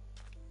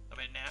 I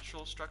mean,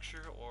 natural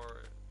structure,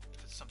 or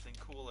if it's something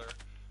cooler.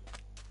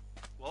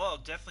 Well, I'll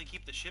definitely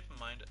keep the ship in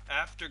mind.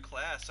 After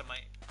class, I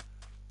might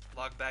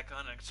log back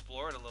on and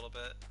explore it a little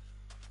bit.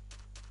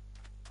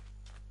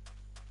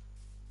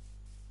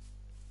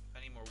 I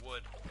need more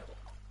wood.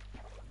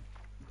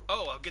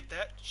 Oh, I'll get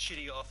that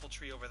shitty, awful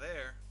tree over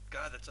there.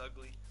 God, that's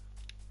ugly.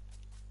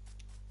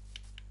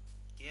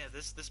 Yeah,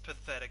 this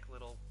pathetic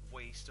little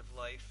waste of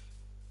life.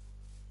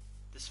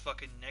 This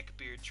fucking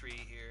neckbeard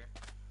tree here.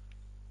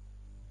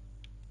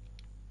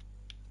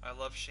 I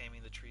love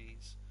shaming the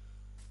trees.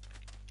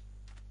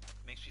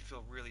 Makes me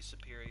feel really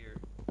superior.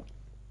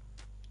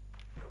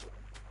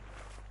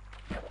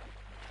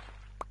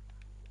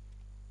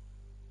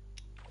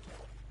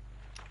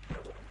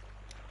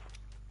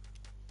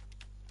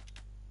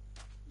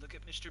 Look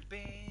at Mr.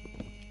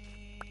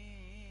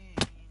 Bane.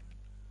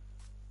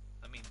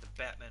 I mean, the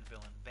bat. Batman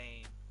villain,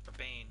 Bane, or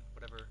Bane,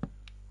 whatever.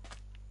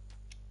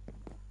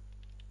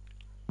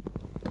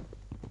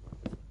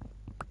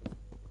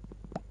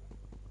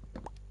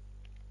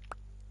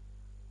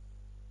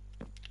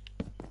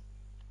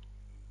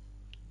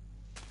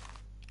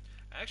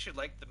 I actually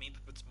liked the Meat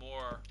Puppets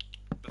more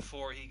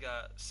before he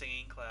got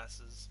singing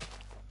classes.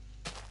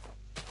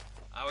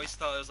 I always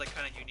thought it was like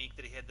kind of unique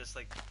that he had this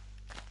like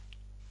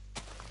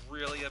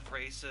really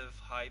abrasive,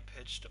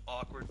 high-pitched,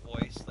 awkward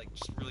voice, like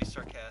just really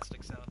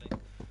sarcastic sounding.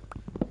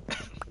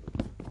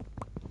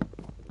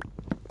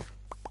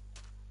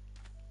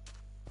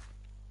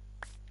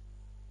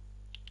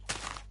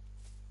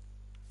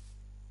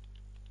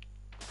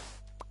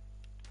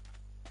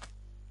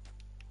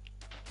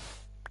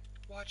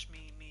 Watch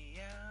me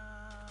meow.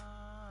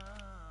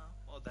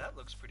 Well, that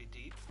looks pretty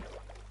deep.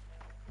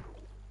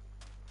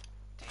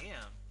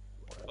 Damn.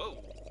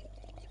 Whoa.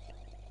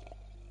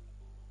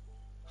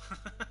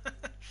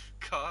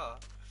 Caw.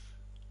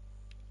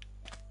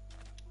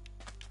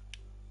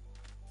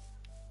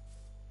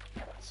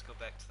 Let's go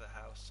back to the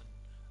house, and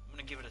I'm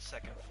gonna give it a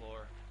second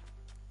floor.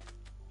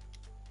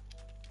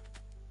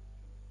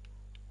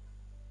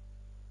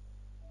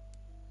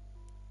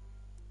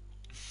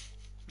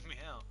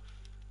 Meow.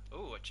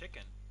 Oh, a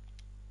chicken.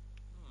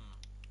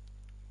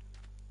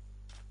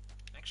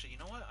 Actually, you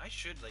know what? I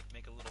should like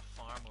make a little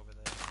farm over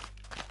there.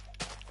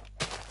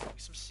 Give me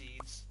some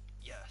seeds.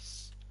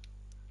 Yes.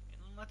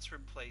 And let's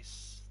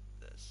replace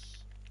this.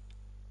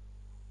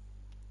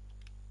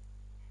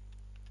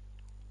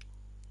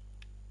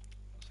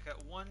 So I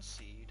got one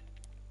seed.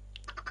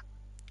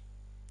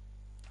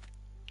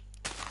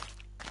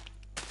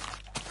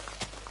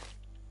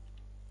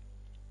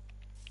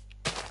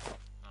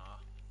 Aw.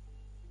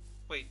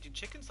 Wait, do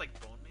chickens like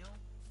bone meal?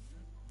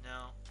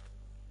 No.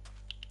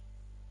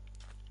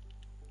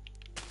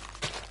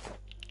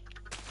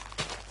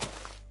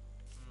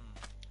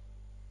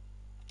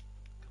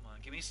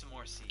 Give me some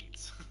more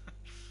seeds.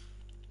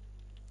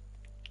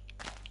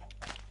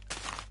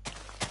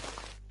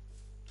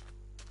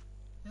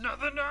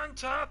 Nothing on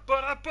top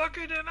but a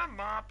bucket and a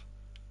mop.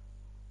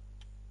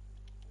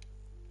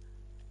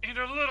 And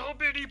a little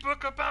bitty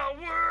book about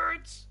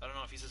words. I don't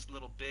know if he says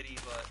little bitty,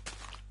 but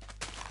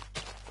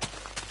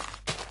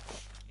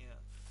yeah.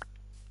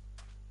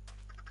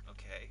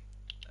 Okay,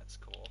 that's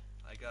cool.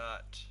 I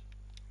got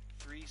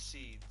 3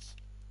 seeds.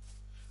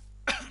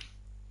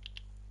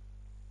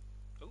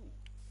 Ooh.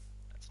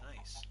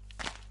 Nice.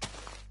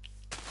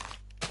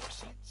 More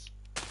seeds.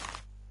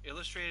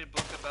 Illustrated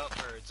book about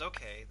birds.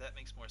 Okay, that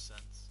makes more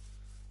sense.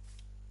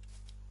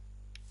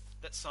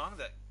 That song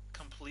that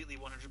completely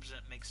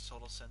 100% makes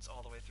total sense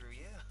all the way through,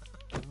 yeah.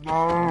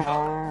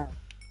 No.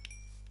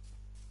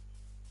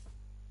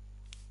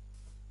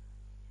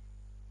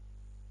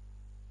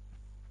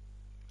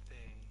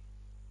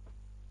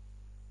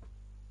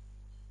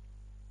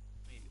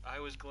 I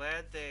was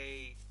glad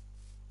they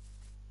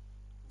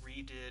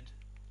redid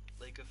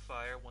Lake of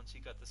Fire once he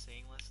got the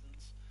singing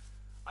lessons.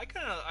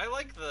 I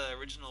like the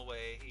original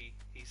way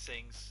he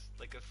sings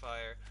Lake of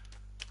Fire.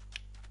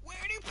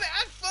 Where do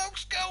bad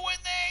folks go when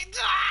they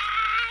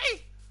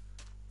die?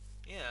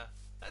 Yeah,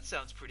 that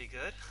sounds pretty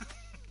good.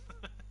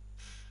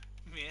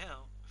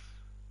 Meow.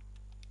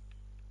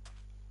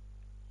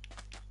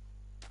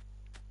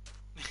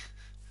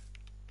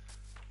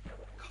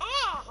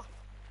 Caw!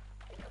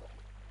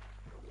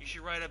 You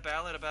should write a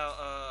ballad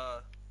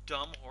about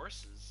dumb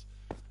horses.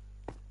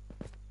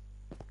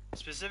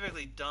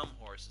 Specifically dumb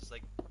horses,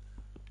 like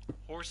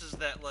horses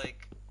that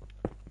like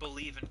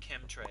believe in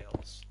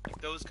chemtrails,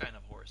 like those kind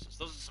of horses.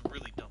 Those are some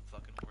really dumb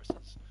fucking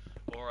horses.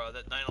 Or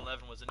that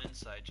 9/11 was an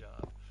inside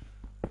job.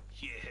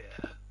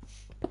 Yeah,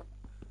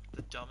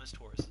 the dumbest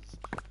horses.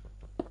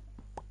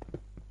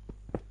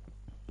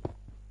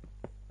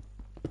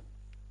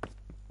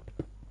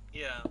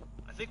 Yeah,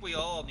 I think we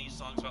all need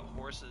songs about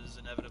horses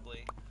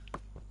inevitably,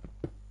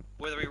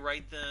 whether we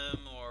write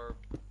them or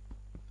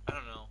I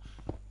don't know.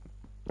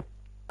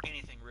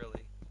 Anything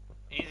really.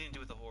 Anything to do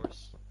with a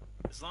horse.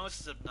 As long as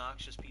it's an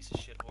obnoxious piece of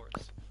shit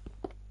horse.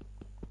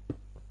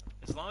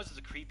 As long as it's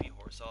a creepy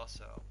horse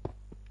also.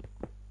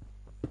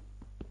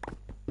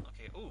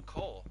 Okay, ooh,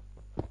 coal.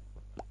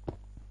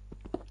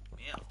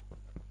 Meow.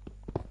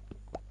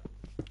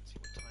 Let's see,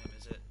 what time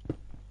is it?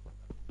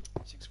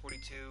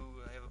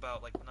 6:42. I have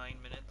about like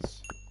 9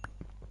 minutes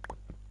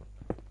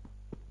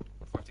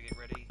before I have to get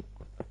ready.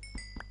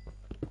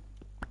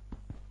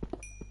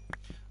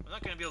 I'm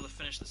not going to be able to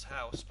finish this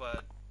house,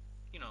 but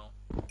you know,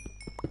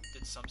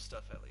 did some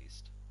stuff at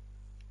least.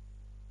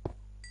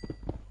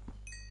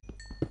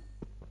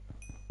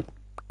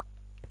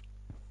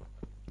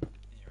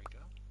 There we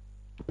go.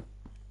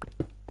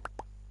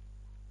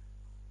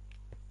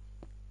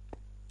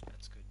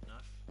 That's good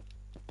enough.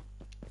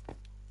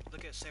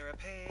 Look at Sarah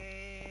Palin.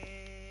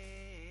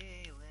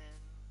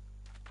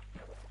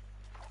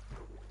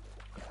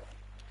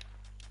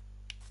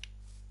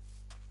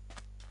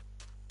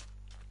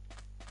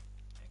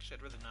 Actually,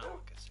 I'd rather not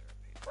look at Sarah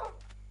Palin.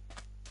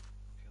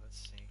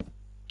 Let's do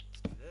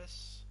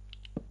this.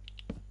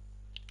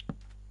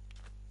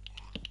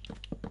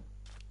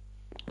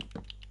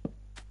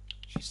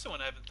 She's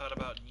someone I haven't thought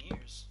about in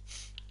years.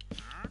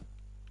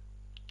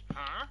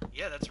 Huh?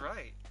 Yeah, that's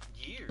right.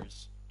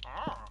 Years.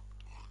 Ah.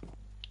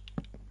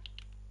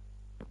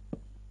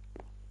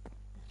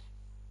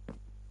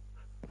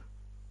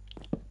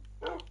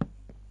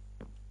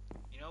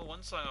 You know,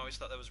 one song I always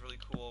thought that was really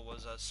cool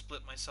was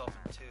Split Myself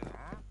in Two.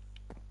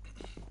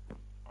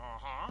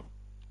 Uh-huh.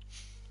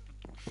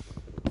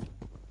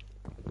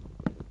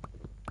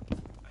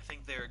 I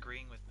think they're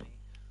agreeing with me.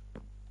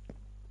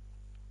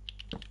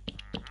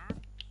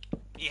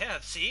 Yeah,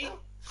 see?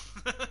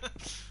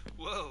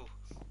 Whoa.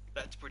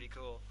 That's pretty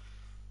cool.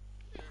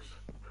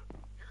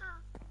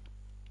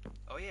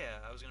 Oh yeah,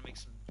 I was gonna make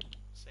some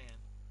sand.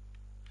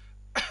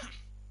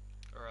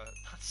 Or,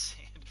 not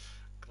sand,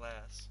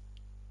 glass.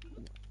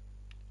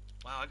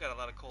 Wow, I got a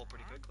lot of coal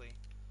pretty quickly.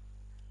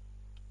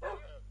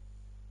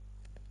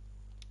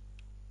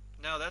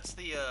 No, that's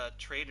the,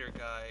 trader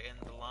guy and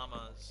the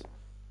llamas.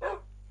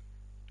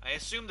 I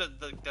assume that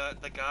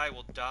the guy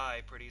will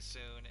die pretty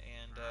soon,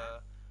 and,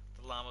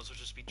 the llamas will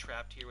just be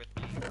trapped here with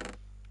me.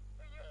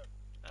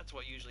 That's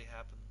what usually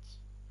happens.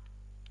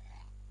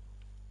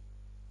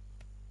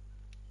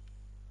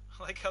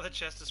 I like how the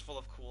chest is full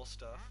of cool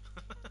stuff.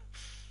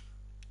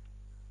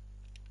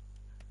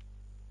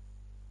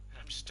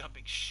 I'm just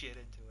dumping shit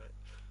into it.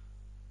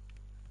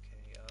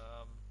 Okay,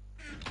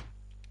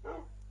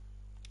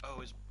 oh,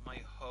 is my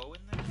hoe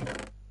in there?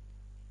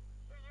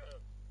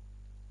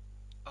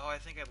 Oh, I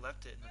think I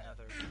left it in the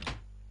nether.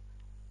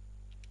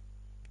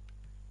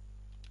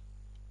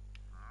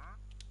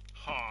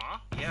 Huh?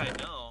 Yeah, I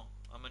know.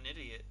 I'm an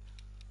idiot.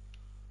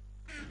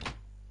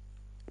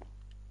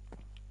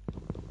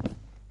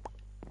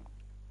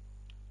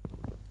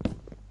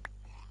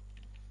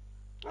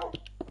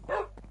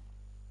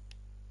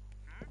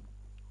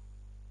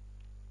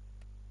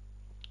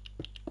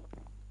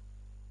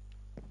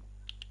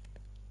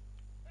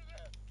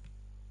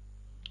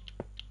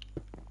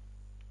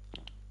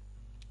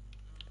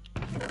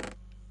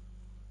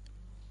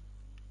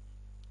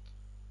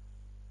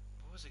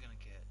 What was I gonna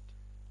get?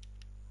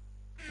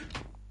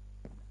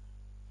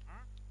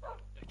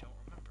 I don't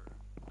remember.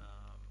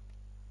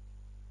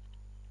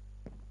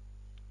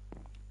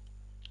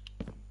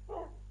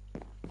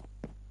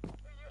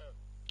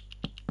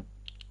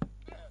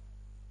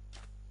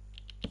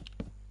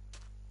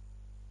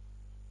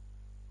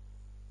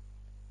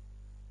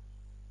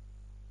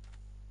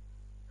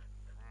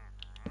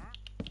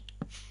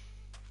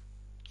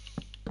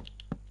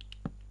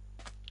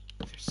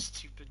 There's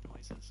stupid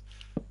noises.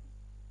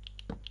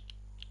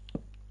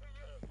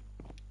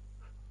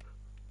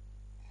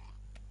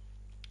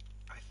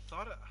 I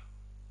thought I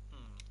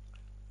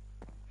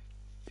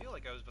feel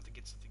like I was about to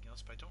get something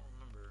else, but I don't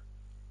remember.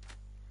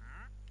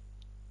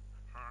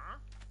 Huh?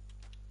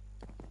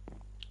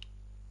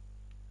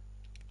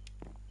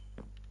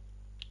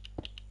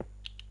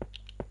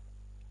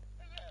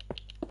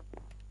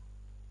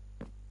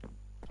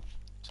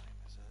 What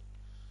time is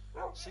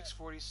it?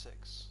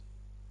 6:46.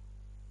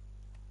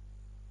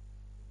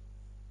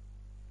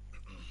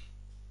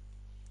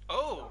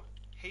 Oh!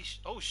 Hey,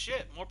 oh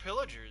shit, more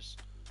pillagers.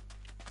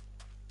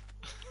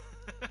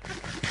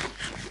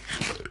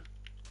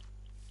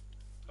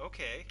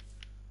 Okay.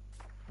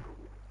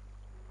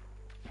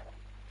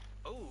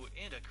 Oh,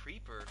 and a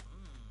creeper.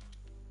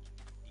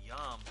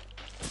 Yum.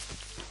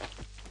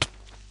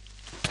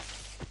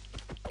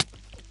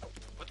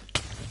 What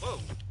the? Whoa.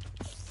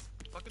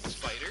 Fucking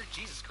spider?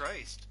 Jesus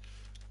Christ.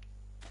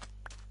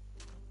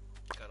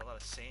 Got a lot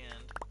of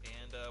sand.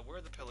 And, where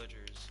are the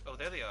pillagers? Oh,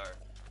 there they are.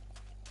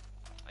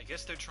 I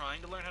guess they're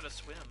trying to learn how to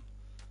swim.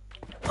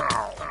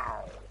 Pow,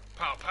 pow.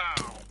 Pow,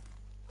 pow.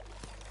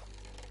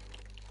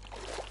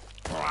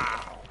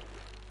 Wow.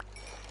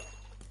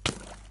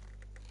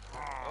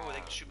 Oh, they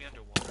can shoot me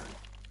underwater.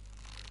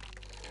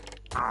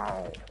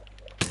 Ow.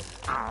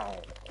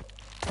 Ow.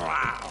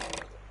 Wow.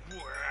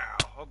 Wow.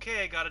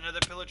 Okay, I got another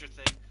pillager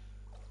thing.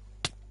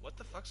 What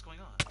the fuck's going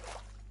on?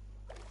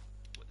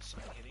 What, is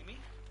something hitting me?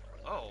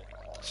 Oh,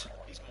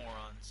 these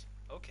morons.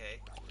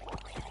 Okay.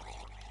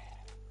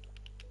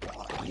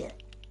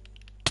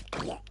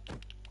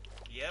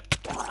 Yep.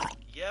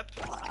 Yep.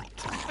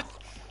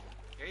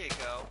 Here you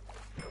go.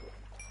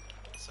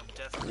 Some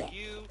death for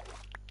you.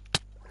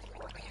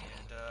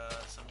 And,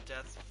 some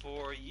death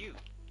for you.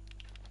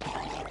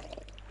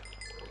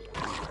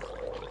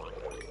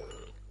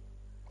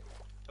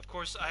 Of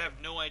course, I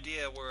have no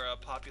idea where a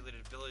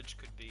populated village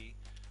could be.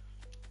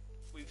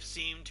 We've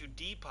seemed to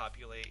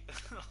depopulate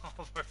all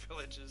of our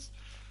villages.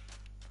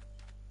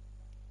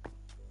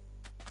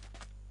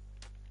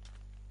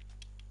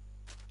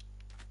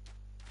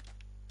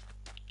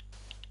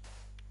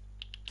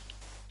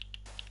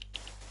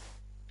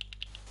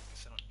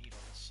 Guess I don't need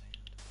all this sand.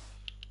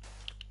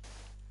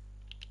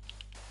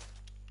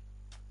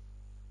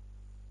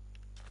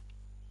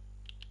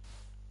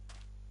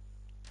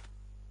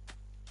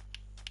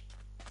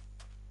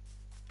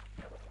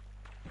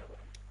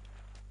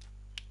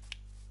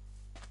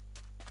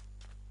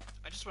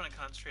 I just want to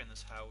concentrate on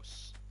this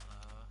house.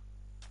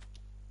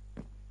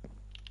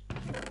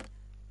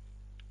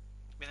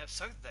 Man, that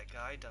sucked that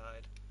guy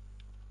died.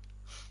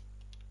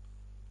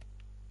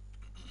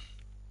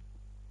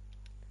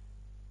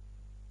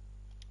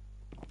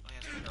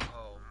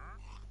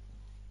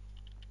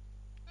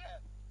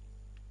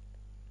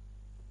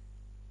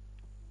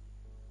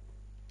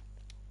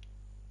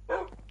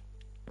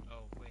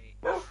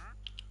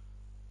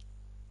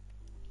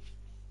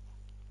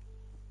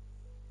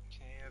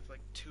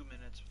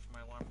 minutes before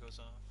my alarm goes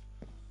off.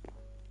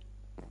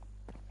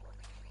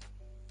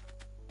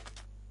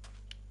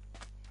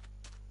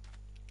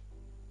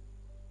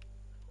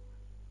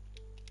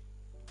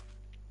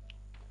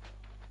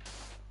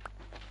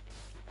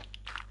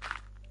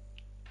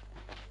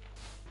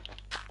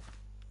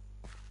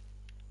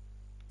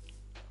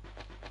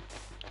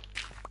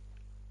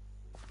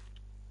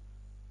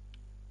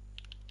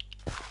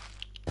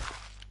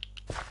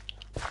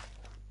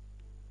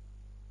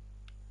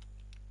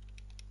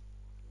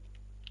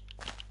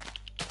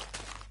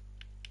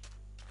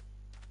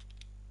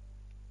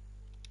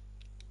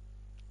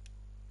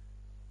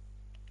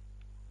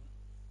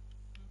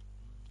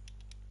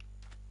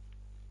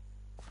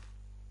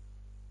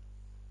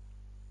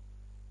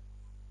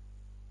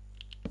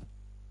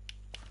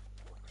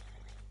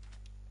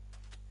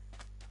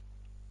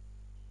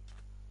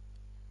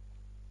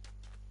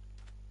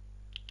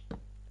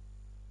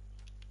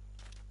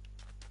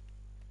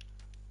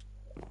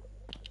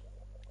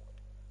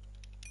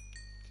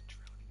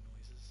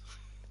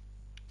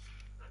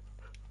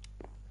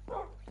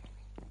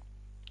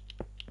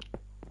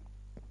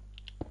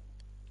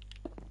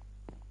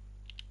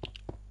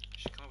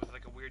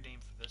 Weird name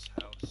for this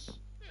house.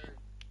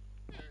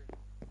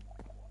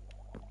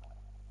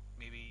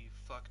 Maybe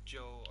Fuck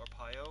Joe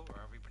Arpaio, or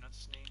however you pronounce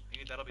his name.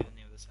 Maybe that'll be the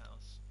name of this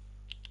house.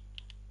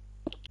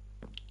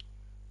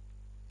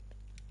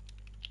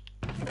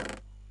 In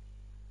the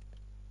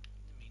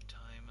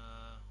meantime,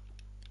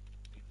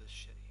 leave this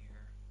shit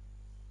here.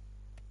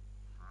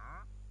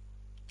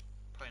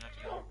 Probably not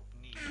gonna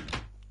need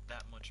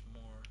that much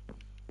more.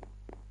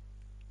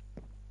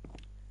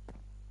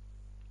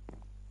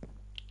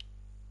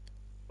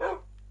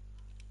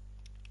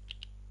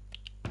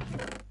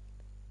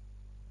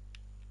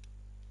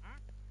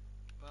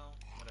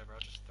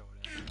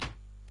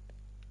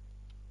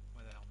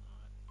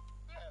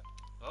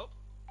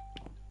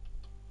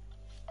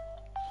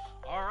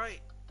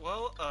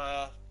 Well,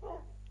 I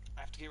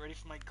have to get ready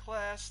for my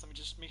class. Let me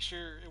just make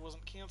sure it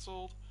wasn't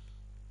canceled.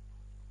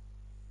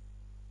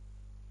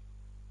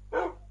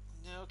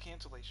 No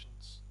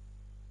cancellations.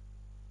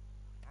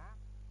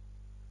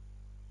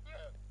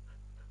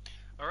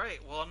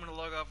 Alright, well, I'm gonna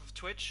log off of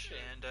Twitch,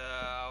 and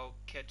I'll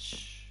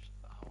catch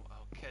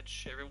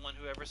everyone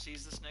who ever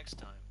sees this next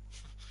time.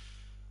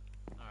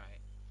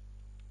 Alright.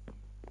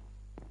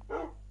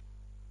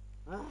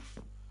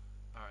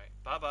 Alright,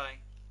 bye-bye.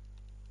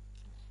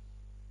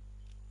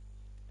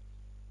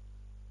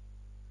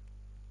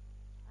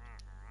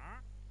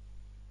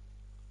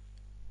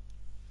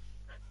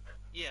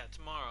 Yeah,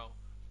 tomorrow.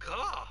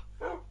 Gah!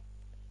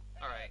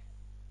 Alright.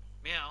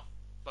 Meow.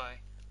 Bye.